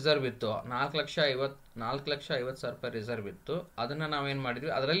ಸಾಕಷ್ಟು ರಿಸರ್ವ್ ಇತ್ತು, 4,50,000 ರೂಪಾಯಿ ರಿಸರ್ವ್ ಇತ್ತು. ಅದನ್ನು ನಾವೇನು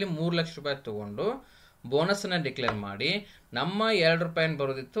ಮಾಡಿದ್ವಿ, ಅದರಲ್ಲಿ 3 ಲಕ್ಷ ರೂಪಾಯಿ ತೊಗೊಂಡು ಬೋನಸನ್ನು ಡಿಕ್ಲೇರ್ ಮಾಡಿ ನಮ್ಮ 2 ರೂಪಾಯಿನ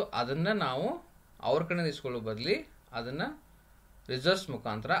ಬರೋದಿತ್ತು ಅದನ್ನು ನಾವು ಅವ್ರ ಕಡೆಯಿಂದ ಇಸ್ಕೊಳ್ಳೋ ಬದಲಿ ಅದನ್ನು ರಿಸರ್ವ್ಸ್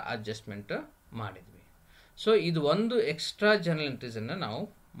ಮುಖಾಂತರ ಅಡ್ಜಸ್ಟ್ಮೆಂಟ್ ಮಾಡಿದ್ವಿ. ಸೊ ಇದು ಒಂದು ಎಕ್ಸ್ಟ್ರಾ ಜರ್ನಲ್ ಎಂಟ್ರೀಸನ್ನು ನಾವು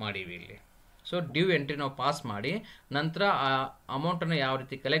ಮಾಡೀವಿ ಇಲ್ಲಿ. ಸೊ ಡ್ಯೂ ಎಂಟ್ರಿ ನಾವು ಪಾಸ್ ಮಾಡಿ ನಂತರ ಆ ಅಮೌಂಟನ್ನು ಯಾವ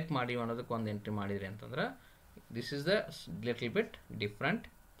ರೀತಿ ಕಲೆಕ್ಟ್ ಮಾಡಿ ಅನ್ನೋದಕ್ಕೆ ಒಂದು ಎಂಟ್ರಿ ಮಾಡಿದ್ರಿ ಅಂತಂದ್ರೆ, this is the little bit different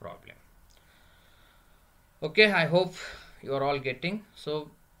problem. Okay, I hope you are all getting. So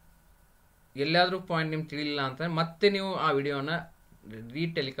ಎಲ್ಲಾದರೂ ಪಾಯಿಂಟ್ ನಿಮ್ಗೆ ತಿಳಿಲಿಲ್ಲ ಅಂತಂದರೆ ಮತ್ತೆ ನೀವು ಆ ವಿಡಿಯೋನ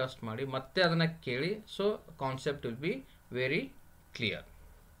ಟೆಲಿಕಾಸ್ಟ್ ಮಾಡಿ ಮತ್ತೆ ಅದನ್ನು ಕೇಳಿ. So concept will be very clear.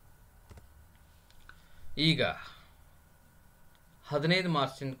 ಈಗ 15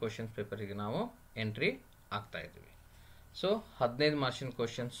 ಮಾರ್ಕ್ಸಿನ ಕ್ವಶನ್ಸ್ ಪೇಪರಿಗೆ ನಾವು ಎಂಟ್ರಿ ಆಗ್ತಾ ಇದ್ದೀವಿ. ಸೊ 15 ಮಾರ್ಕ್ಸಿನ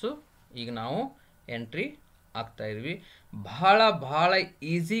ಕ್ವಶನ್ಸು ಈಗ ನಾವು ಎಂಟ್ರಿ ಆಗ್ತಾ ಇದ್ವಿ. ಬಹಳ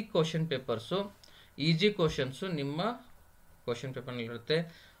easy question papers, easy questions ನಿಮ್ಮ question ಪೇಪರ್ನಲ್ಲಿರುತ್ತೆ.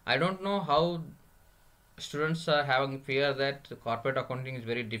 I don't know how students are having fear that corporate accounting is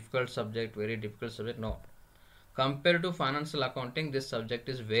very difficult subject. No, compared to financial accounting, this subject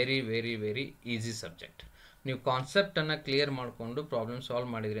is very easy subject. ನೀವು ಕಾನ್ಸೆಪ್ಟನ್ನು clear ಮಾಡಿಕೊಂಡು problem solve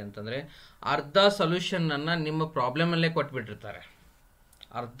ಮಾಡಿದ್ರಿ ಅಂತಂದರೆ ಅರ್ಧ ಸೊಲ್ಯೂಷನನ್ನು ನಿಮ್ಮ ಪ್ರಾಬ್ಲಮಲ್ಲೇ ಕೊಟ್ಬಿಟ್ಟಿರ್ತಾರೆ.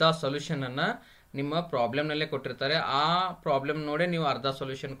 ಆ problem ನೋಡೇ ನೀವು ಅರ್ಧ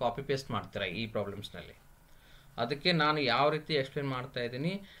ಸೊಲ್ಯೂಷನ್ ಕಾಪಿ ಪೇಸ್ಟ್ ಮಾಡ್ತೀರಾ ಈ ಪ್ರಾಬ್ಲಮ್ಸ್ನಲ್ಲಿ. ಅದಕ್ಕೆ ನಾನು ಯಾವ ರೀತಿ ಎಕ್ಸ್ಪ್ಲೇನ್ ಮಾಡ್ತಾ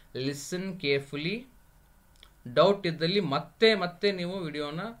ಇದ್ದೀನಿ, ಲಿಸನ್ ಕೇರ್ಫುಲಿ. ಡೌಟ್ ಇದ್ದಲ್ಲಿ ಮತ್ತೆ ನೀವು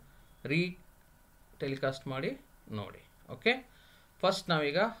ವಿಡಿಯೋನ ಟೆಲಿಕಾಸ್ಟ್ ಮಾಡಿ ನೋಡಿ. ಓಕೆ, ಫಸ್ಟ್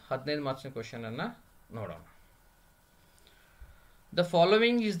ನಾವೀಗ 15 ಮಾರ್ಕ್ಸಿನ ಕ್ವಶನನ್ನು ನೋಡೋಣ. The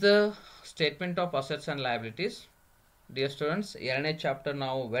following is the statement of assets and liabilities. Dear students, ಎರಡನೇ ಚಾಪ್ಟರ್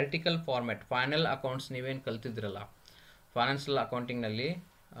ನಾವು ವರ್ಟಿಕಲ್ ಫಾರ್ಮ್ಯಾಟ್ ಫೈನಲ್ ಅಕೌಂಟ್ಸ್ ನೀವೇನು ಕಲ್ತಿದ್ರಲ್ಲ ಫೈನಾನ್ಷಿಯಲ್ ಅಕೌಂಟಿಂಗ್ನಲ್ಲಿ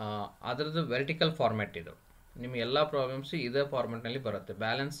ಅದರದ್ದು ವರ್ಟಿಕಲ್ ಫಾರ್ಮ್ಯಾಟ್ ಇದು. ನಿಮಗೆ ಎಲ್ಲ ಪ್ರಾಬ್ಲಮ್ಸು ಇದೇ ಫಾರ್ಮ್ಯಾಟ್ನಲ್ಲಿ ಬರುತ್ತೆ.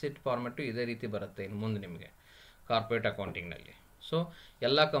 ಬ್ಯಾಲೆನ್ಸ್ ಶೀಟ್ ಫಾರ್ಮ್ಯಾಟು ಇದೇ ರೀತಿ ಬರುತ್ತೆ ಇನ್ನು ಮುಂದೆ ನಿಮಗೆ ಕಾರ್ಪೊರೇಟ್ ಅಕೌಂಟಿಂಗ್ನಲ್ಲಿ. ಸೊ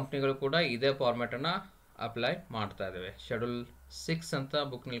ಎಲ್ಲ ಕಂಪ್ನಿಗಳು ಕೂಡ ಇದೇ ಫಾರ್ಮ್ಯಾಟನ್ನು ಅಪ್ಲೈ ಮಾಡ್ತಾ ಇದ್ದಾವೆ. ಶೆಡ್ಯೂಲ್ 6 ಅಂತ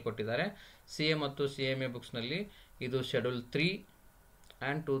ಬುಕ್ನಲ್ಲಿ ಕೊಟ್ಟಿದ್ದಾರೆ. CA ಮತ್ತು CMA ಬುಕ್ಸ್ನಲ್ಲಿ ಇದು ಶೆಡ್ಯೂಲ್ 3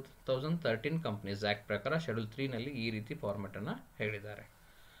 ಆ್ಯಂಡ್ 2013 ಕಂಪ್ನೀಸ್ ಆ್ಯಕ್ಟ್ ಪ್ರಕಾರ ಶೆಡ್ಯೂಲ್ 3ನಲ್ಲಿ ಈ ರೀತಿ ಫಾರ್ಮ್ಯಾಟನ್ನು ಹೇಳಿದ್ದಾರೆ.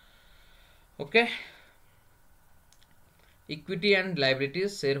 Okay, equity and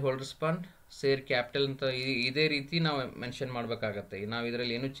liabilities, share holders fund, share capital ಅಂತ ಇದೇ ರೀತಿ ನಾವು ಮೆನ್ಷನ್ ಮಾಡಬೇಕಾಗತ್ತೆ. ನಾವು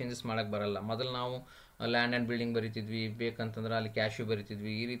ಇದರಲ್ಲಿ ಏನೂ ಚೇಂಜಸ್ ಮಾಡೋಕ್ಕೆ ಬರಲ್ಲ. ಮೊದಲು ನಾವು ಲ್ಯಾಂಡ್ ಆ್ಯಂಡ್ ಬಿಲ್ಡಿಂಗ್ ಬರಿತಿದ್ವಿ, ಬೇಕಂತಂದ್ರೆ ಅಲ್ಲಿ ಕ್ಯಾಶು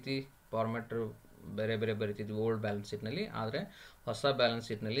ಬರಿತಿದ್ವಿ, ಈ ರೀತಿ ಫಾರ್ಮ್ಯಾಟ್ ಬೇರೆ ಬೇರೆ ಬರಿತಿದ್ವಿ ಓಲ್ಡ್ ಬ್ಯಾಲೆನ್ಸ್ ಶೀಟ್ನಲ್ಲಿ. ಆದರೆ ಹೊಸ ಬ್ಯಾಲೆನ್ಸ್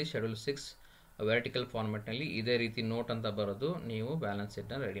ಶೀಟ್ನಲ್ಲಿ ಶೆಡ್ಯೂಲ್ 6 ವರ್ಟಿಕಲ್ ಫಾರ್ಮ್ಯಾಟ್ನಲ್ಲಿ ಇದೇ ರೀತಿ ನೋಟ್ ಅಂತ ಬರೋದು ನೀವು ಬ್ಯಾಲೆನ್ಸ್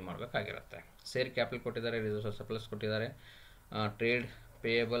ಶೀಟ್ನ ರೆಡಿ ಮಾಡಬೇಕಾಗಿರುತ್ತೆ. ಶೇರ್ ಕ್ಯಾಪಿಟಲ್ ಕೊಟ್ಟಿದ್ದಾರೆ, ರಿಸರ್ವ್ಸ್ ಸರ್ಪ್ಲಸ್ ಕೊಟ್ಟಿದ್ದಾರೆ, trade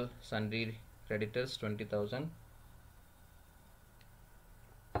payable sundry creditors 20,000,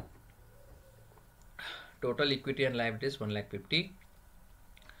 total equity and liabilities 1,50,000,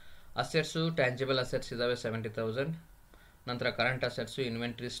 assets tangible assets ಇದ್ದಾವೆ 70,000, ನಂತರ current assets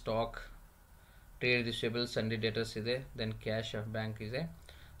inventory, stock, trade receivable, sundry ಡೇಟರ್ಸ್ ಇದೆ, ದೆನ್ ಕ್ಯಾಶ್ ಆಫ್ ಬ್ಯಾಂಕ್ ಇದೆ.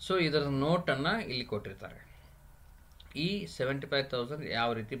 ಸೊ ಇದರ ನೋಟನ್ನು ಇಲ್ಲಿ ಕೊಟ್ಟಿರ್ತಾರೆ. ಈ 75,000 ಯಾವ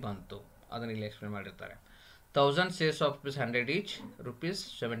ರೀತಿ ಬಂತು ಅದನ್ನು ಇಲ್ಲಿ ಎಕ್ಸ್ಪ್ಲೇನ್ ಮಾಡಿರ್ತಾರೆ. 1000 shares of ₹100 each,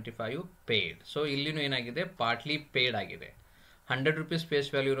 ₹75 paid. So ಇಲ್ಲಿನೂ ಏನಾಗಿದೆ, ಪಾರ್ಟ್ಲಿ ಪೇಯ್ಡ್ ಆಗಿದೆ. ₹100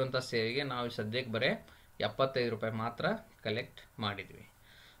 ಫೇಸ್ ವ್ಯಾಲ್ಯೂ ಇರುವಂಥ ಸೇರಿಗೆ ನಾವು ಸದ್ಯಕ್ಕೆ ಬರೀ ₹75 ಮಾತ್ರ ಕಲೆಕ್ಟ್ ಮಾಡಿದ್ವಿ.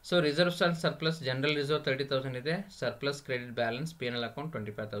 So reserves and surplus, general reserve 30,000 ಇದೆ, surplus credit balance P&L account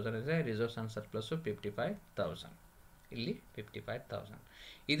 25,000 ಇದೆ, ರಿಸರ್ವ್ಸ್ ಆ್ಯಂಡ್ ಸರ್ಪ್ಲಸ್ಸು 55,000, ಇಲ್ಲಿ 55,000.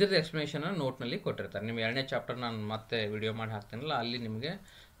 ಇದ್ರದ್ದು ಎಕ್ಸ್ಪ್ಲನೇಷನ್ ನೋಟ್ನಲ್ಲಿ ಕೊಟ್ಟಿರ್ತಾರೆ. ನಿಮ್ಮ ಎರಡನೇ ಚಾಪ್ಟರ್ ನಾನು ಮತ್ತೆ ವಿಡಿಯೋ ಮಾಡಿ ಹಾಕ್ತೀನಲ್ಲ, ಅಲ್ಲಿ ನಿಮಗೆ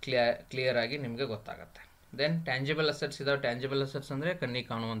ಕ್ಲಿಯರ್ ಆಗಿ ನಿಮಗೆ ಗೊತ್ತಾಗುತ್ತೆ. ದೆನ್ ಟ್ಯಾಂಜಿಬಲ್ ಅಸೆಟ್ಸ್ ಇದಾವೆ. ಟ್ಯಾಂಜಿಬಲ್ ಅಸೆಟ್ಸ್ ಅಂದರೆ ಕಣ್ಣಿಗೆ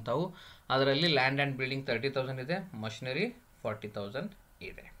ಕಾಣುವಂಥವು. ಅದರಲ್ಲಿ ಲ್ಯಾಂಡ್ ಆ್ಯಂಡ್ ಬಿಲ್ಡಿಂಗ್ 30,000 ಇದೆ, ಮಷಿನರಿ 40,000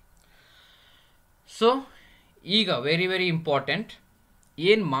 ಇದೆ. ಸೊ ಈಗ ವೆರಿ ವೆರಿ ಇಂಪಾರ್ಟೆಂಟ್,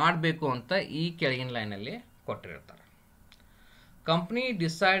 ಏನು ಮಾಡಬೇಕು ಅಂತ ಈ ಕೆಳಗಿನ ಲೈನಲ್ಲಿ ಕೊಟ್ಟಿರ್ತಾರೆ. Company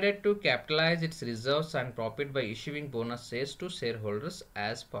decided to capitalize its reserves and profit by issuing bonus shares to shareholders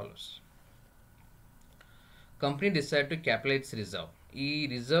as follows. Company decided to capitalize its reserve. ಈ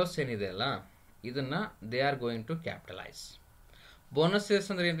ರಿಸರ್ವ್ಸ್ ಏನಿದೆ ಅಲ್ಲ ಇದನ್ನು they are going to capitalise. Bonus shares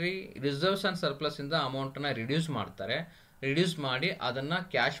ಅಂದ್ರೆ ಏನ್ರಿ, ರಿಸರ್ವ್ಸ್ ಆ್ಯಂಡ್ ಸರ್ಪ್ಲಸ್ಸಿಂದ ಅಮೌಂಟನ್ನು reduce ಮಾಡ್ತಾರೆ. Reduce ಮಾಡಿ ಅದನ್ನು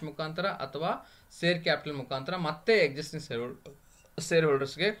ಕ್ಯಾಶ್ ಮುಖಾಂತರ ಅಥವಾ ಶೇರ್ ಕ್ಯಾಪಿಟಲ್ ಮುಖಾಂತರ ಮತ್ತೆ ಎಕ್ಸಿಸ್ಟಿಂಗ್ ಶೇರ್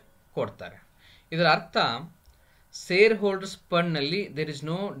ಹೋಲ್ಡರ್ಸ್ಗೆ ಕೊಡ್ತಾರೆ. ಇದರ ಅರ್ಥ share holders ಫಂಡ್ನಲ್ಲಿ there is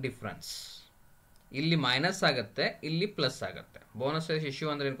no difference. ಇಲ್ಲಿ ಮೈನಸ್ ಆಗುತ್ತೆ, ಇಲ್ಲಿ ಪ್ಲಸ್ ಆಗುತ್ತೆ. ಬೋನಸ್ ಇಶ್ಯೂ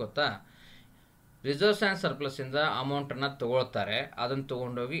ಅಂದ್ರೆ ಏನು ಗೊತ್ತಾ, ರಿಸರ್ವ್ಸ್ ಆ್ಯಂಡ್ ಸರ್ಪ್ಲಸ್ಸಿಂದ ಅಮೌಂಟನ್ನು ತೊಗೊಳ್ತಾರೆ, ಅದನ್ನು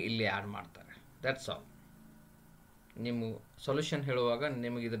ತೊಗೊಂಡೋಗಿ ಇಲ್ಲಿ ಆ್ಯಡ್ ಮಾಡ್ತಾರೆ. That's all. ನಿಮ್ಮ ಸೊಲ್ಯೂಷನ್ ಹೇಳುವಾಗ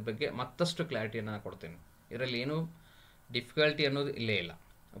ನಿಮಗೆ ಇದ್ರ ಬಗ್ಗೆ ಮತ್ತಷ್ಟು ಕ್ಲಾರಿಟಿಯನ್ನು ಕೊಡ್ತೀನಿ. ಇದರಲ್ಲಿ ಏನು ಡಿಫಿಕಲ್ಟಿ ಅನ್ನೋದು ಇಲ್ಲೇ ಇಲ್ಲ.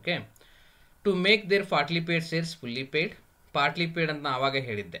 Okay, to make there partly paid shares fully paid. Partly paid ಅಂತ ಆವಾಗ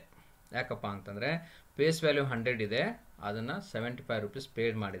ಹೇಳಿದ್ದೆ. ಯಾಕಪ್ಪ ಅಂತಂದರೆ ಫೇಸ್ ವ್ಯಾಲ್ಯೂ 100 ಇದೆ, ಅದನ್ನು ₹75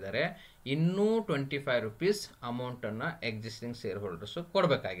 ಪೇಯ್ಡ್ ಮಾಡಿದ್ದಾರೆ. ಇನ್ನೂ ₹25 ಅಮೌಂಟನ್ನು ಎಕ್ಸಿಸ್ಟಿಂಗ್ ಶೇರ್ ಹೋಲ್ಡರ್ಸು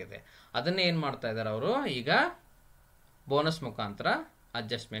ಕೊಡಬೇಕಾಗಿದೆ. ಅದನ್ನೇ ಏನು ಮಾಡ್ತಾ ಇದ್ದಾರೆ ಅವರು, ಈಗ ಬೋನಸ್ ಮುಖಾಂತರ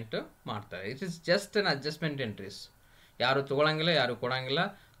ಅಡ್ಜಸ್ಟ್ಮೆಂಟ್ ಮಾಡ್ತಾರೆ. It is just an adjustment entries. ಯಾರು ತೊಗೊಳಂಗಿಲ್ಲ, ಯಾರು ಕೊಡೋಂಗಿಲ್ಲ,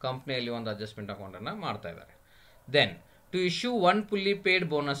 ಕಂಪ್ನಿಯಲ್ಲಿ ಒಂದು ಅಡ್ಜಸ್ಟ್ಮೆಂಟ್ ಅಕೌಂಟನ್ನು ಮಾಡ್ತಾ ಇದ್ದಾರೆ. Then to issue 1 fully paid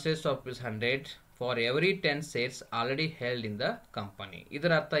bonuses of ₹100 for every 10 shares already held in the company.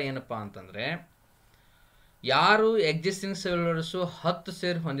 ಇದರ ಅರ್ಥ ಏನಪ್ಪ ಅಂತಂದರೆ, ಯಾರು ಎಕ್ಸಿಸ್ಟಿಂಗ್ ಶೇರ್ ಹೋಲ್ಡರ್ಸು 10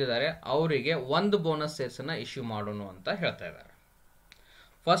 ಶೇರ್ ಹೊಂದಿದ್ದಾರೆ ಅವರಿಗೆ 1 ಬೋನಸ್ ಶೇರ್ಸನ್ನು ಇಶ್ಯೂ ಮಾಡೋಣ ಅಂತ ಹೇಳ್ತಾ ಇದ್ದಾರೆ.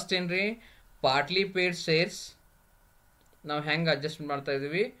 ಫಸ್ಟ್ ಏನ್ರಿ, ಪಾರ್ಟ್ಲಿ ಪೇಯ್ಡ್ ಶೇರ್ಸ್ ನಾವು ಹೆಂಗೆ ಅಡ್ಜಸ್ಟ್ಮೆಂಟ್ ಮಾಡ್ತಾ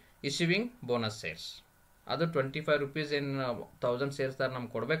ಇದ್ದೀವಿ, ಇಶ್ಯೂವಿಂಗ್ ಬೋನಸ್ ಶೇರ್ಸ್. ಅದು ₹25 ಏನು 1000 ಶೇರ್ಸ್ ತರ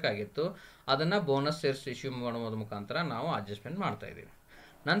ನಮ್ಗೆ ಕೊಡಬೇಕಾಗಿತ್ತು, ಅದನ್ನು ಬೋನಸ್ ಶೇರ್ಸ್ ಇಶ್ಯೂ ಮಾಡೋದ್ರ ಮುಖಾಂತರ ನಾವು ಅಡ್ಜಸ್ಟ್ಮೆಂಟ್ ಮಾಡ್ತಾ ಇದ್ದೀವಿ.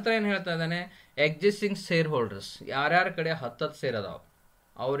 ನಂತರ ಏನು ಹೇಳ್ತಾ ಇದ್ದಾನೆ, ಎಕ್ಸಿಸ್ಟಿಂಗ್ ಶೇರ್ ಹೋಲ್ಡರ್ಸ್ ಯಾರ್ಯಾರ ಕಡೆ 10 ಶೇರ್ ಅದಾವೆ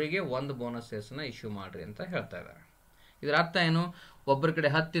ಅವರಿಗೆ 1 ಬೋನಸ್ ಶೇರ್ಸನ್ನ ಇಶ್ಯೂ ಮಾಡಿರಿ ಅಂತ ಹೇಳ್ತಾ ಇದ್ದಾರೆ. ಇದರ ಅರ್ಥ ಏನು, ಒಬ್ಬರ ಕಡೆ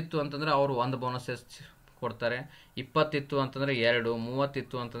 10 ಇತ್ತು ಅಂತಂದರೆ ಅವರು 1 ಬೋನಸ್ ಶೇರ್ಸ್ ಕೊಡ್ತಾರೆ, 20 ಇತ್ತು ಅಂತಂದರೆ 2, 30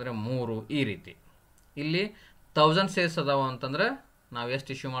 ಇತ್ತು ಅಂತಂದರೆ 3, ಈ ರೀತಿ. ಇಲ್ಲಿ 1000 ಶೇರ್ಸ್ ಅದಾವ ಅಂತಂದರೆ ನಾವು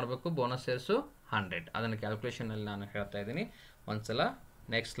ಎಷ್ಟು ಇಶ್ಯೂ ಮಾಡಬೇಕು, ಬೋನಸ್ ಶೇರ್ಸು 100. ಅದನ್ನು ಕ್ಯಾಲ್ಕುಲೇಷನಲ್ಲಿ ನಾನು ಹೇಳ್ತಾ ಇದ್ದೀನಿ. ಒಂದ್ಸಲ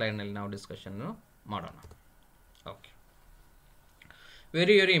ನೆಕ್ಸ್ಟ್ ಸ್ಲೈಡ್ನಲ್ಲಿ ನಾವು ಡಿಸ್ಕಷನ್ನು ಮಾಡೋಣ. Okay,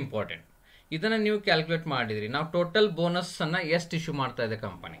 very very important. ಇದನ್ನು ನೀವು ಕ್ಯಾಲ್ಕುಲೇಟ್ ಮಾಡಿದ್ರಿ, ನಾವು ಟೋಟಲ್ ಬೋನಸ್ಸನ್ನು ಎಷ್ಟು ಇಶ್ಯೂ ಮಾಡ್ತಾ ಇದೆ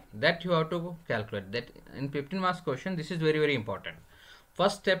company, that you have to calculate. That in 15 marks question this is very very important.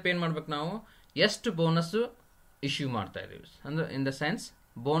 First step ಏನು ಮಾಡ್ಬೇಕು, ನಾವು ಎಷ್ಟು ಬೋನಸ್ಸು ಇಶ್ಯೂ ಮಾಡ್ತಾ ಇದ್ದೀವಿ ಅಂದ್ರೆ ಇನ್ ದ ಸೆನ್ಸ್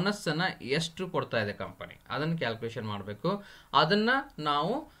ಬೋನಸ್ಸನ್ನು ಎಷ್ಟು ಕೊಡ್ತಾ ಇದೆ ಕಂಪನಿ ಅದನ್ನು ಕ್ಯಾಲ್ಕುಲೇಷನ್ ಮಾಡಬೇಕು. ಅದನ್ನು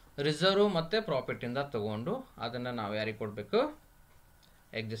ನಾವು ರಿಸರ್ವ್ ಮತ್ತು ಪ್ರಾಫಿಟಿಂದ ತಗೊಂಡು ಅದನ್ನು ನಾವು ಯಾರಿಗೆ ಕೊಡಬೇಕು,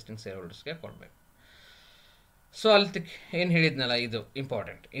 ಎಕ್ಸಿಸ್ಟಿಂಗ್ ಶೇರ್ ಹೋಲ್ಡರ್ಸ್ಗೆ ಕೊಡಬೇಕು. ಸೊ ಅಲ್ಲಿ ಏನು ಹೇಳಿದ್ನಲ್ಲ, ಇದು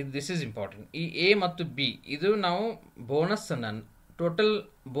ಇಂಪಾರ್ಟೆಂಟ್, ದಿಸ್ ಈಸ್ ಇಂಪಾರ್ಟೆಂಟ್. ಈ ಎ ಮತ್ತು ಬಿ ಇದು ನಾವು ಬೋನಸ್ಸನ್ನು ಟೋಟಲ್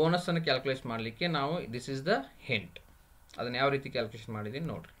ಬೋನಸ್ಸನ್ನು ಕ್ಯಾಲ್ಕುಲೇಟ್ ಮಾಡಲಿಕ್ಕೆ ನಾವು ದಿಸ್ ಈಸ್ ದ ಹಿಂಟ್. ಅದನ್ನು ಯಾವ ರೀತಿ ಕ್ಯಾಲ್ಕುಲೇಷನ್ ಮಾಡಿದ್ದೀನಿ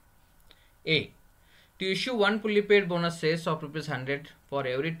ನೋಡಿರಿ. A, to issue one fully paid bonus shares of rupees 100 for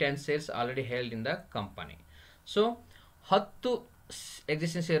every 10 shares already held in the company. So 10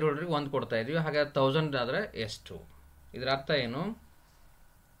 existing share ಹೋಲ್ಡರ್ಗೆ ಒಂದು ಕೊಡ್ತಾ ಇದೀವಿ, ಹಾಗೆ 1000 ಆದರೆ ಎಷ್ಟು? ಇದರ ಅರ್ಥ ಏನು,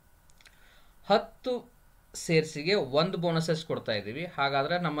 10 ಶೇರ್ಸಿಗೆ ಒಂದು ಬೋನಸಸ್ ಕೊಡ್ತಾ ಇದ್ದೀವಿ.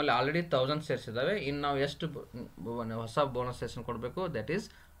 ಹಾಗಾದರೆ ನಮ್ಮಲ್ಲಿ ಆಲ್ರೆಡಿ 1000 ಶೇರ್ಸ್ ಇದ್ದಾವೆ. ಇನ್ನು ನಾವು ಎಷ್ಟು ಹೊಸ ಬೋನಸ್ ಶೇರ್ಸ್ನ ಕೊಡಬೇಕು, ದಟ್ ಈಸ್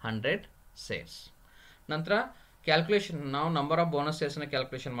 100 ಶೇರ್ಸ್. ನಂತರ ಕ್ಯಾಲ್ಕುಲೇಷನ್, ನಾವು ನಂಬರ್ ಆಫ್ ಬೋನಸ್ ಶೇರ್ಸ್ನ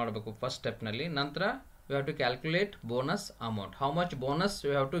ಕ್ಯಾಲ್ಕುಲೇಷನ್ ಮಾಡಬೇಕು ಫಸ್ಟ್ ಸ್ಟೆಪ್ನಲ್ಲಿ. ನಂತರ we have to calculate bonus amount, how much bonus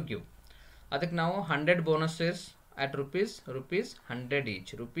we have to give. ಅದಕ್ಕೆ ನಾವು 100 bonus shares at rupees 100 each,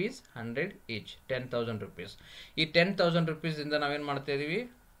 rupees 100 each, 10,000 rupees. ಈ 10,000 rupees ಇಂದ ನಾವೇನು ಮಾಡ್ತಾ ಇದೀವಿ,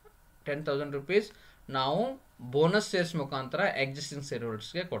 10,000 rupees ನಾವು ಬೋನಸ್ ಶೇರ್ಸ್ ಮುಖಾಂತರ ಎಕ್ಸಿಸ್ಟಿಂಗ್ ಶೇರ್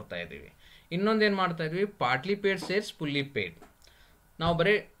ಹೋಲ್ಡರ್ಸ್ಗೆ ಕೊಡ್ತಾ ಇದ್ದೀವಿ. ಇನ್ನೊಂದೇನು ಮಾಡ್ತಾ ಇದ್ವಿ, partly paid shares, fully paid. ನಾವು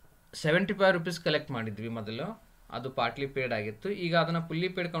ಬರೀ 75 rupees ಕಲೆಕ್ಟ್ ಮಾಡಿದ್ವಿ ಮೊದಲು, ಅದು ಪಾರ್ಟ್ಲಿ ಪೇಡ್ ಆಗಿತ್ತು. ಈಗ ಅದನ್ನು ಫುಲ್ಲಿ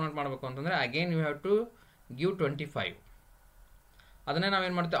ಪೇಡ್ ಕನ್ವರ್ಟ್ ಮಾಡಬೇಕು ಅಂತಂದರೆ again you have to give 25. ಅದನ್ನೇ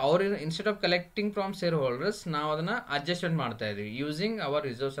ನಾವೇನು ಮಾಡ್ತೀವಿ, ಅವ್ರ instead of collecting from share holders ನಾವು ಅದನ್ನು ಅಡ್ಜಸ್ಟ್ಮೆಂಟ್ ಮಾಡ್ತಾ ಇದ್ದೀವಿ using hour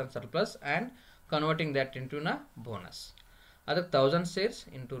reserves and surplus and converting that into ನ ಬೋನಸ್. ಅದಕ್ಕೆ 1000 shares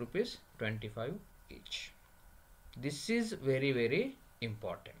into rupees 25 each. This is very very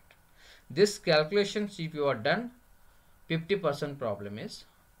important. This calculations if you are done 50% problem is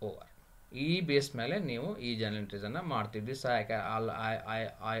over. ಈ base ಮೇಲೆ ನೀವು ಈ ಜರ್ನಲ್ ಎಂಟ್ರೀಸನ್ನು ಮಾಡ್ತಿದ್ವಿ. So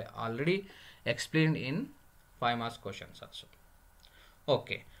I already explained in 5 marks questions also.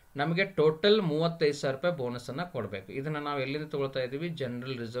 Okay, ನಮಗೆ total 35,000 ರೂಪಾಯಿ ಬೋನಸನ್ನು ಕೊಡಬೇಕು. ಇದನ್ನು ನಾವು ಎಲ್ಲಿಂದ ತೊಗೊಳ್ತಾ ಇದ್ದೀವಿ,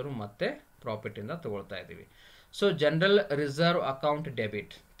 ಜನರಲ್ ರಿಸರ್ವ್ ಮತ್ತು ಪ್ರಾಫಿಟಿಂದ ತೊಗೊಳ್ತಾ ಇದ್ದೀವಿ. So general reserve account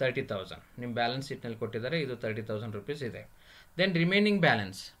debit 30,000 ನಿಮ್ಮ ಬ್ಯಾಲೆನ್ಸ್ ಶೀಟ್ನಲ್ಲಿ ಕೊಟ್ಟಿದ್ದಾರೆ, ಇದು 30,000 rupees ಇದೆ. ದೆನ್ ರಿಮೈನಿಂಗ್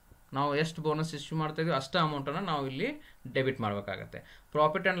ಬ್ಯಾಲೆನ್ಸ್ ನಾವು ಎಷ್ಟು ಬೋನಸ್ ಇಶ್ಯೂ ಮಾಡ್ತಾ ಇದ್ದೀವಿ ಅಷ್ಟು ಅಮೌಂಟನ್ನು ನಾವು ಇಲ್ಲಿ ಡೆಬಿಟ್ ಮಾಡಬೇಕಾಗತ್ತೆ.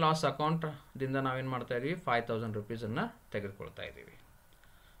 ಪ್ರಾಫಿಟ್ ಆ್ಯಂಡ್ ಲಾಸ್ ಅಕೌಂಟ್ದಿಂದ ನಾವೇನು ಮಾಡ್ತಾ ಇದ್ದೀವಿ, 5,000 rupees ತೆಗೆದುಕೊಳ್ತಾ ಇದ್ದೀವಿ.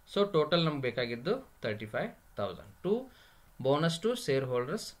 ಸೊ ಟೋಟಲ್ ನಮ್ಗೆ ಬೇಕಾಗಿದ್ದು 35,000 to bonus to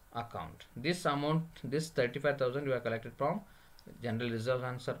shareholders account. This amount, this 35,000 you are collected from general reserve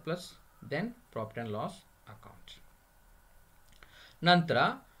and surplus, then profit and loss account. Nantra,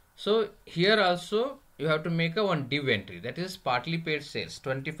 so here also you have to make a one due entry, that is partly paid shares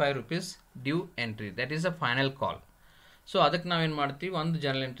 25 rupees due entry, that is a final call. So ಅದಕ್ಕೆ ನಾವೇನು ಮಾಡ್ತೀವಿ, ಒಂದು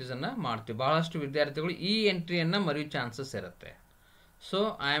journal ಎಂಟ್ರೀಸನ್ನು ಮಾಡ್ತೀವಿ. ಭಾಳಷ್ಟು ವಿದ್ಯಾರ್ಥಿಗಳು ಈ ಎಂಟ್ರಿಯನ್ನು ಮರೆಯೋ chances ಇರುತ್ತೆ. So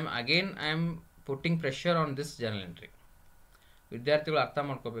I am putting pressure on this journal entry. ವಿದ್ಯಾರ್ಥಿಗಳು ಅರ್ಥ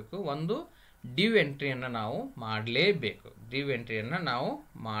ಮಾಡ್ಕೋಬೇಕು, ಒಂದು ಡ್ಯೂ ಎಂಟ್ರಿಯನ್ನು ನಾವು ಮಾಡಲೇಬೇಕು.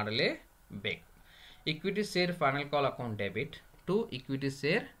 Equity share final call account debit to equity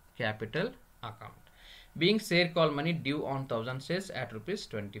share capital account. Being share call money due on 1000 shares at rupees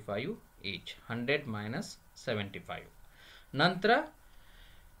 25 each, 100 minus 75. ನಂತರ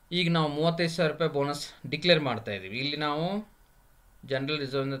ಈಗ ನಾವು 35,000 ರೂಪಾಯಿ ಬೋನಸ್ ಡಿಕ್ಲೇರ್ ಮಾಡ್ತಾ ಇದ್ದೀವಿ. ಇಲ್ಲಿ ನಾವು ಜನರಲ್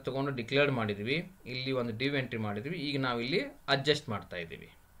ರಿಸರ್ವ್ನ ತೊಗೊಂಡು ಡಿಕ್ಲೇರ್ಡ್ ಮಾಡಿದ್ವಿ, ಇಲ್ಲಿ ಒಂದು ಡ್ಯೂ ಎಂಟ್ರಿ ಮಾಡಿದ್ವಿ. ಈಗ ನಾವು ಇಲ್ಲಿ ಅಡ್ಜಸ್ಟ್ ಮಾಡ್ತಾ ಇದ್ದೀವಿ.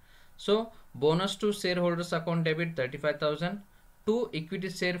 So bonus to share holders account debit 35,000 to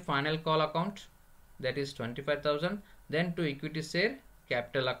equity share final call account that is 25,000, then to equity share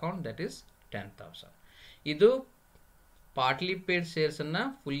capital account that is 10,000. ಇದು partly paid ಶೇರ್ಸನ್ನು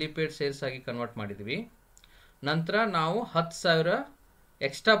fully paid shares ಆಗಿ convert ಮಾಡಿದ್ವಿ. ನಂತರ ನಾವು 10,000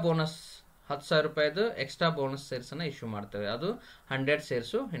 ಎಕ್ಸ್ಟ್ರಾ ಬೋನಸ್, 10,000 ರೂಪಾಯಿದು extra bonus ಶೇರ್ಸನ್ನು issue ಮಾಡ್ತೇವೆ. ಅದು 100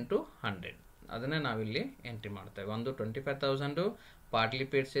 shares into 100, ಅದನ್ನೇ ನಾವಿಲ್ಲಿ ಎಂಟ್ರಿ ಮಾಡ್ತೇವೆ. ಒಂದು 25,000 partly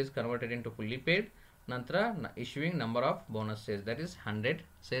paid shares converted into fully paid, ನಂತರ issuing number of bonus shares that is 100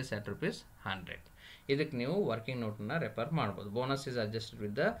 shares at rupees 100. ಇದಕ್ಕೆ ನೀವು ವರ್ಕಿಂಗ್ ನೋಟನ್ನು ರೆಫರ್ ಮಾಡ್ಬೋದು. Bonus is adjusted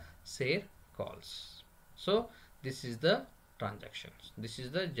with the share calls. So this is the transactions, this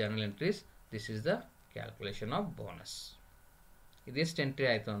is the journal entries, this is the calculation of bonus. ಇದಿಷ್ಟು entry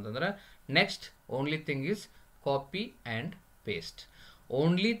ಆಯಿತು ಅಂತಂದ್ರೆ next only thing is copy and paste.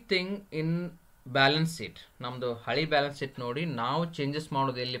 Only thing in balance sheet, ನಮ್ಮದು ಹಳಿ balance sheet ನೋಡಿ ನಾವು changes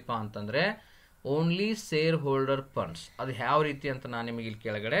ಮಾಡೋದು ಎಲ್ಲಿಪ್ಪ ಅಂತಂದರೆ only share holder funds. ಅದು ಯಾವ ರೀತಿ ಅಂತ ನಾನು ನಿಮಗೆ ಇಲ್ಲಿ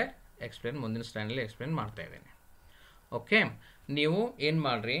ಕೆಳಗಡೆ ಮುಂದಿನ ಸ್ಲೈಡ್ನಲ್ಲಿ ಎಕ್ಸ್ಪ್ಲೇನ್ ಮಾಡ್ತಾ ಇದ್ದೇನೆ. ಓಕೆ, ನೀವು ಏನು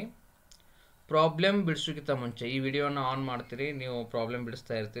ಮಾಡಿರಿ, ಪ್ರಾಬ್ಲಮ್ ಬಿಡಿಸೋಕ್ಕಿಂತ ಮುಂಚೆ ಈ ವಿಡಿಯೋನ ಆನ್ ಮಾಡ್ತೀರಿ, ನೀವು ಪ್ರಾಬ್ಲಮ್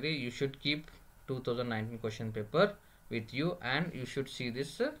ಬಿಡಿಸ್ತಾ ಇರ್ತೀರಿ. You should keep 2019 question paper with you and you should see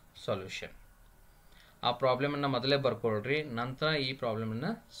this solution. ಆ ಪ್ರಾಬ್ಲಮನ್ನು ಮೊದಲೇ ಬರ್ಕೊಳ್ರಿ, ನಂತರ ಈ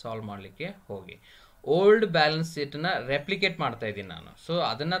ಪ್ರಾಬ್ಲಮನ್ನು ಸಾಲ್ವ್ ಮಾಡಲಿಕ್ಕೆ ಹೋಗಿ. ಓಲ್ಡ್ ಬ್ಯಾಲೆನ್ಸ್ ಶೀಟ್ನ ರೆಪ್ಲಿಕೇಟ್ ಮಾಡ್ತಾ ಇದ್ದೀನಿ ನಾನು. ಸೊ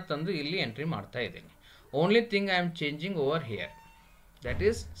ಅದನ್ನು ತಂದು ಇಲ್ಲಿ ಎಂಟ್ರಿ ಮಾಡ್ತಾ ಇದ್ದೀನಿ. Only thing I am changing over here, that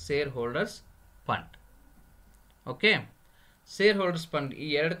is share holders fund. Okay, share holders fund ಈ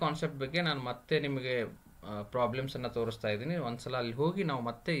ಎರಡು ಕಾನ್ಸೆಪ್ಟ್ ಬಗ್ಗೆ ನಾನು ಮತ್ತೆ ನಿಮಗೆ ಪ್ರಾಬ್ಲಮ್ಸನ್ನು ತೋರಿಸ್ತಾ ಇದ್ದೀನಿ. ಒಂದ್ಸಲ ಅಲ್ಲಿ ಹೋಗಿ ನಾವು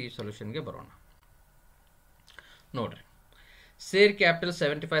ಮತ್ತೆ ಈ ಸೊಲ್ಯೂಷನ್ಗೆ ಬರೋಣ. ನೋಡ್ರಿ, share capital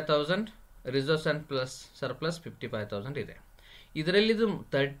 75,000, reserves and plus surplus 55,000 ಇದೆ. ಇದರಲ್ಲಿ ಇದು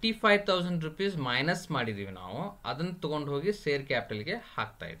 35,000 rupees ಮೈನಸ್ ಮಾಡಿದ್ದೀವಿ ನಾವು. ಅದನ್ನು ತೊಗೊಂಡು ಹೋಗಿ ಶೇರ್ ಕ್ಯಾಪಿಟಲ್ಗೆ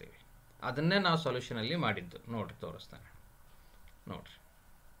ಹಾಕ್ತಾ ಇದ್ದೀವಿ. ಅದನ್ನೇ ನಾವು ಸೊಲ್ಯೂಷನಲ್ಲಿ ಮಾಡಿದ್ದು. ನೋಡ್ರಿ, ತೋರಿಸ್ತಾನೆ ನೋಡ್ರಿ.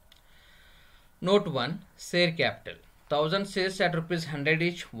 Note 1, share capital 1000 shares at ₹100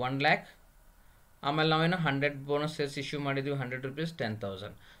 each, 1 lakh. ಆಮೇಲೆ ನಾವೇನು 100 ಬೋನಸ್ ಶೇರ್ಸ್ ಇಶ್ಯೂ ಮಾಡಿದ್ವಿ, 100 rupees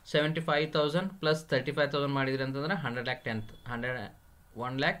 10,000. 75,000 ಪ್ಲಸ್ 35,000 ಮಾಡಿದ್ರಿ ಅಂತಂದ್ರೆ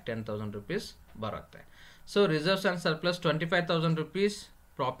 1,10,000 rupees ಬರುತ್ತೆ. So reserves and surplus 25,000 rupees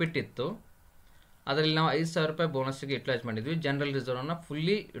profit ಇತ್ತು. ಅದರಲ್ಲಿ ನಾವು 5,000 ರೂಪಾಯಿ ಬೋನಸ್ಸಿಗೆ ಯುಟಿಲೈಸ್ ಮಾಡಿದ್ವಿ. ಜನರಲ್ ರಿಸರ್ವ್ನ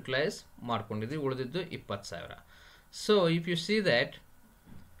ಫುಲ್ಲಿ ಯುಟಿಲೈಸ್ ಮಾಡ್ಕೊಂಡಿದ್ವಿ. ಉಳಿದಿದ್ದು 20,000. So if U see that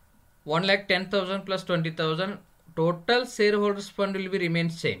 1,10,000 plus 20,000, total shareholders fund will be remain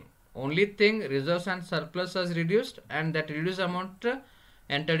same. Only thing, reserves and surplus has reduced, and that reduced amount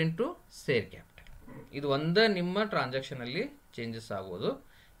entered into share capital. ಇದು ಒಂದೇ ನಿಮ್ಮ transaction ಅಲ್ಲಿ changes ಆಗೋದು.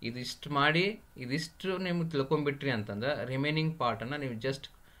 ಇದಿಷ್ಟು ಮಾಡಿ ಇದಿಷ್ಟು ನಿಮ್ಗೆ ತಿಳ್ಕೊಂಡ್ಬಿಟ್ರಿ ಅಂತಂದ್ರೆ ರಿಮೈನಿಂಗ್ ಪಾರ್ಟನ್ನು ನೀವು just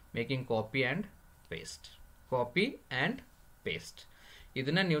making copy and paste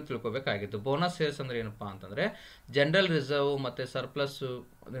ಇದನ್ನ ನೀವು ತಿಳ್ಕೊಬೇಕಾಗಿತ್ತು. ಬೋನಸ್ ಶೇರ್ಸ್ ಅಂದ್ರೆ ಏನಪ್ಪಾ ಅಂತಂದ್ರೆ ಜನರಲ್ ರಿಸರ್ವ್ ಮತ್ತು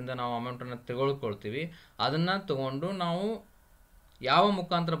ಸರ್ಪ್ಲಸ್ದಿಂದ ನಾವು ಅಮೌಂಟನ್ನು ತಗೊಳ್ಕೊಳ್ತೀವಿ. ಅದನ್ನು ತಗೊಂಡು ನಾವು ಯಾವ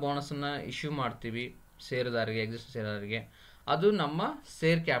ಮುಖಾಂತರ ಬೋನಸನ್ನು ಇಶ್ಯೂ ಮಾಡ್ತೀವಿ ಷೇರುದಾರರಿಗೆ, ಎಕ್ಸಿಸ್ಟ್ ಷೇರುದಾರರಿಗೆ, ಅದು ನಮ್ಮ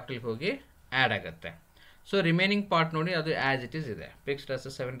ಶೇರ್ ಕ್ಯಾಪಿಟಲ್ಗೆ ಹೋಗಿ ಆ್ಯಡ್ ಆಗುತ್ತೆ. ಸೊ ರಿಮೈನಿಂಗ್ ಪಾರ್ಟ್ ನೋಡಿ, ಅದು ಆ್ಯಸ್ ಇಟ್ ಈಸ್ ಇದೆ. ಫಿಕ್ಸ್ಡ್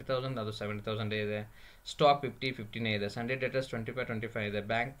ಅಸೆಟ್ಸ್ 70,000, ಅದು 70,000 ಇದೆ. ಸ್ಟಾಕ್ 50 ಇದೆ. ಸಂಡೇ ಡೇಟರ್ಸ್ 25 ಇದೆ.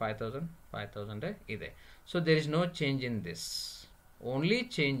 ಬ್ಯಾಂಕ್ 5,000 ಇದೆ. So there is no change in this. Only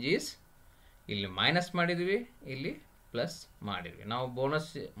change is ಇಲ್ಲಿ ಮೈನಸ್ ಮಾಡಿದ್ವಿ, ಇಲ್ಲಿ ಪ್ಲಸ್ ಮಾಡಿದ್ವಿ. ನಾವು ಬೋನಸ್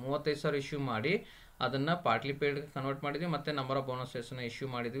 35,000 ಇಶ್ಯೂ ಮಾಡಿ ಅದನ್ನು ಪಾರ್ಟ್ಲಿ ಪೇಯ್ಡ್ಗೆ ಕನ್ವರ್ಟ್ ಮಾಡಿದ್ವಿ. ಮತ್ತು ನಂಬರ್ ಆಫ್ ಬೋನಸ್ ಶೇರ್ಸನ್ನು ಇಶ್ಯೂ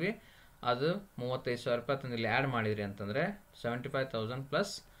ಮಾಡಿದ್ವಿ. ಅದು 35,000 ರೂಪಾಯಿ ತಂದು ಇಲ್ಲಿ ಆ್ಯಡ್ ಮಾಡಿದ್ರಿ ಅಂತಂದರೆ 75,000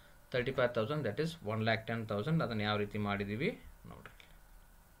 ಪ್ಲಸ್ 35,000, ದಟ್ ಈಸ್ 1,10,000. ಅದನ್ನು ಯಾವ ರೀತಿ ಮಾಡಿದ್ದೀವಿ ನೋಡ್ರಿ.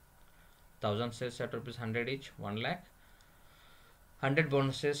 1000 shares at ₹100 each, 1 lakh. 100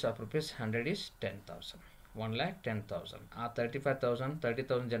 bonus shares of ₹100 is 10,000. 1,10,000. ಆ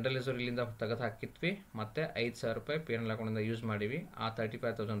 30,000 ಜನರಲ್ ರಿಸರ್ವ್ ಇಲ್ಲಿಂದ ತೆಗೆದು ಹಾಕಿದ್ವಿ. ಮತ್ತು 5,000 ರೂಪಾಯಿ ಪಿ&ಎಲ್ ಅಕೌಂಟಿಂದ ಯೂಸ್ ಮಾಡಿವಿ. ಆ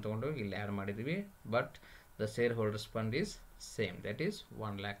 35,000 ತೊಗೊಂಡು ಇಲ್ಲಿ ಆ್ಯಡ್ ಮಾಡಿದ್ವಿ. But the share holders fund is same, that is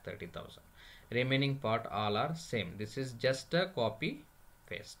 1,30,000. Remaining part all are same. This is just a copy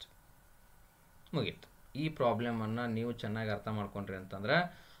paste. ಮುಗೀತು. ಈ ಪ್ರಾಬ್ಲಮನ್ನು ನೀವು ಚೆನ್ನಾಗಿ ಅರ್ಥ ಮಾಡ್ಕೊಂಡ್ರಿ ಅಂತಂದ್ರೆ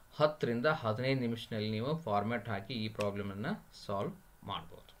 10 ರಿಂದ 15 ನಿಮಿಷದಲ್ಲಿ ನೀವು ಫಾರ್ಮ್ಯಾಟ್ ಹಾಕಿ ಈ ಪ್ರಾಬ್ಲಮನ್ನು ಸಾಲ್ವ್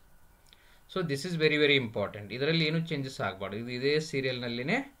ಮಾಡ್ಬೋದು. So this is very very important. ಇದರಲ್ಲಿ ಏನು ಚೇಂಜಸ್ ಆಗಬಾರ್ದು. ಇದು ಇದೇ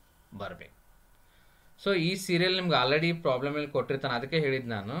ಸೀರಿಯಲ್ನಲ್ಲಿನೇ ಬರಬೇಕು. ಸೊ ಈ ಸೀರಿಯಲ್ ನಿಮ್ಗೆ ಆಲ್ರೆಡಿ ಪ್ರಾಬ್ಲಮಲ್ಲಿ ಕೊಟ್ಟಿರ್ತಾನೆ. ಅದಕ್ಕೆ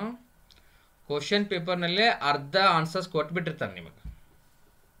ಹೇಳಿದ್ದು ನಾನು, ಕ್ವಶನ್ ಪೇಪರ್ನಲ್ಲೇ ಅರ್ಧ ಆನ್ಸರ್ಸ್ ಕೊಟ್ಬಿಟ್ಟಿರ್ತಾನೆ ನಿಮಗೆ.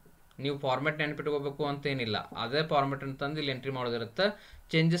 ನೀವು ಫಾರ್ಮ್ಯಾಟ್ ನೆನ್ಪಿಟ್ಕೋಬೇಕು ಅಂತ ಏನಿಲ್ಲ. ಅದೇ ಫಾರ್ಮ್ಯಾಟ್ ಅಂತಂದು ಇಲ್ಲಿ ಎಂಟ್ರಿ ಮಾಡೋದಿರುತ್ತೆ.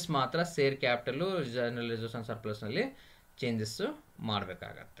 ಚೇಂಜಸ್ ಮಾತ್ರ share capital, general reserves and ಸರ್ಪ್ಲಸ್ನಲ್ಲಿ changes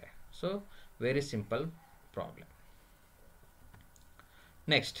ಮಾಡಬೇಕಾಗತ್ತೆ. So very simple problem.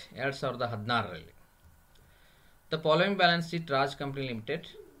 Next 2016ರಲ್ಲಿ the following balance sheet Raj company limited.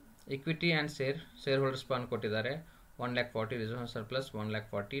 Equity and share holders fund ಕೊಟ್ಟಿದ್ದಾರೆ 1,40,000, reserve and surplus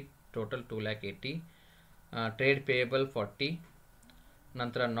 1,40,000, total 2,80,000, trade payable 40,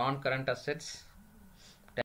 ನಂತರ ನಾನ್ current assets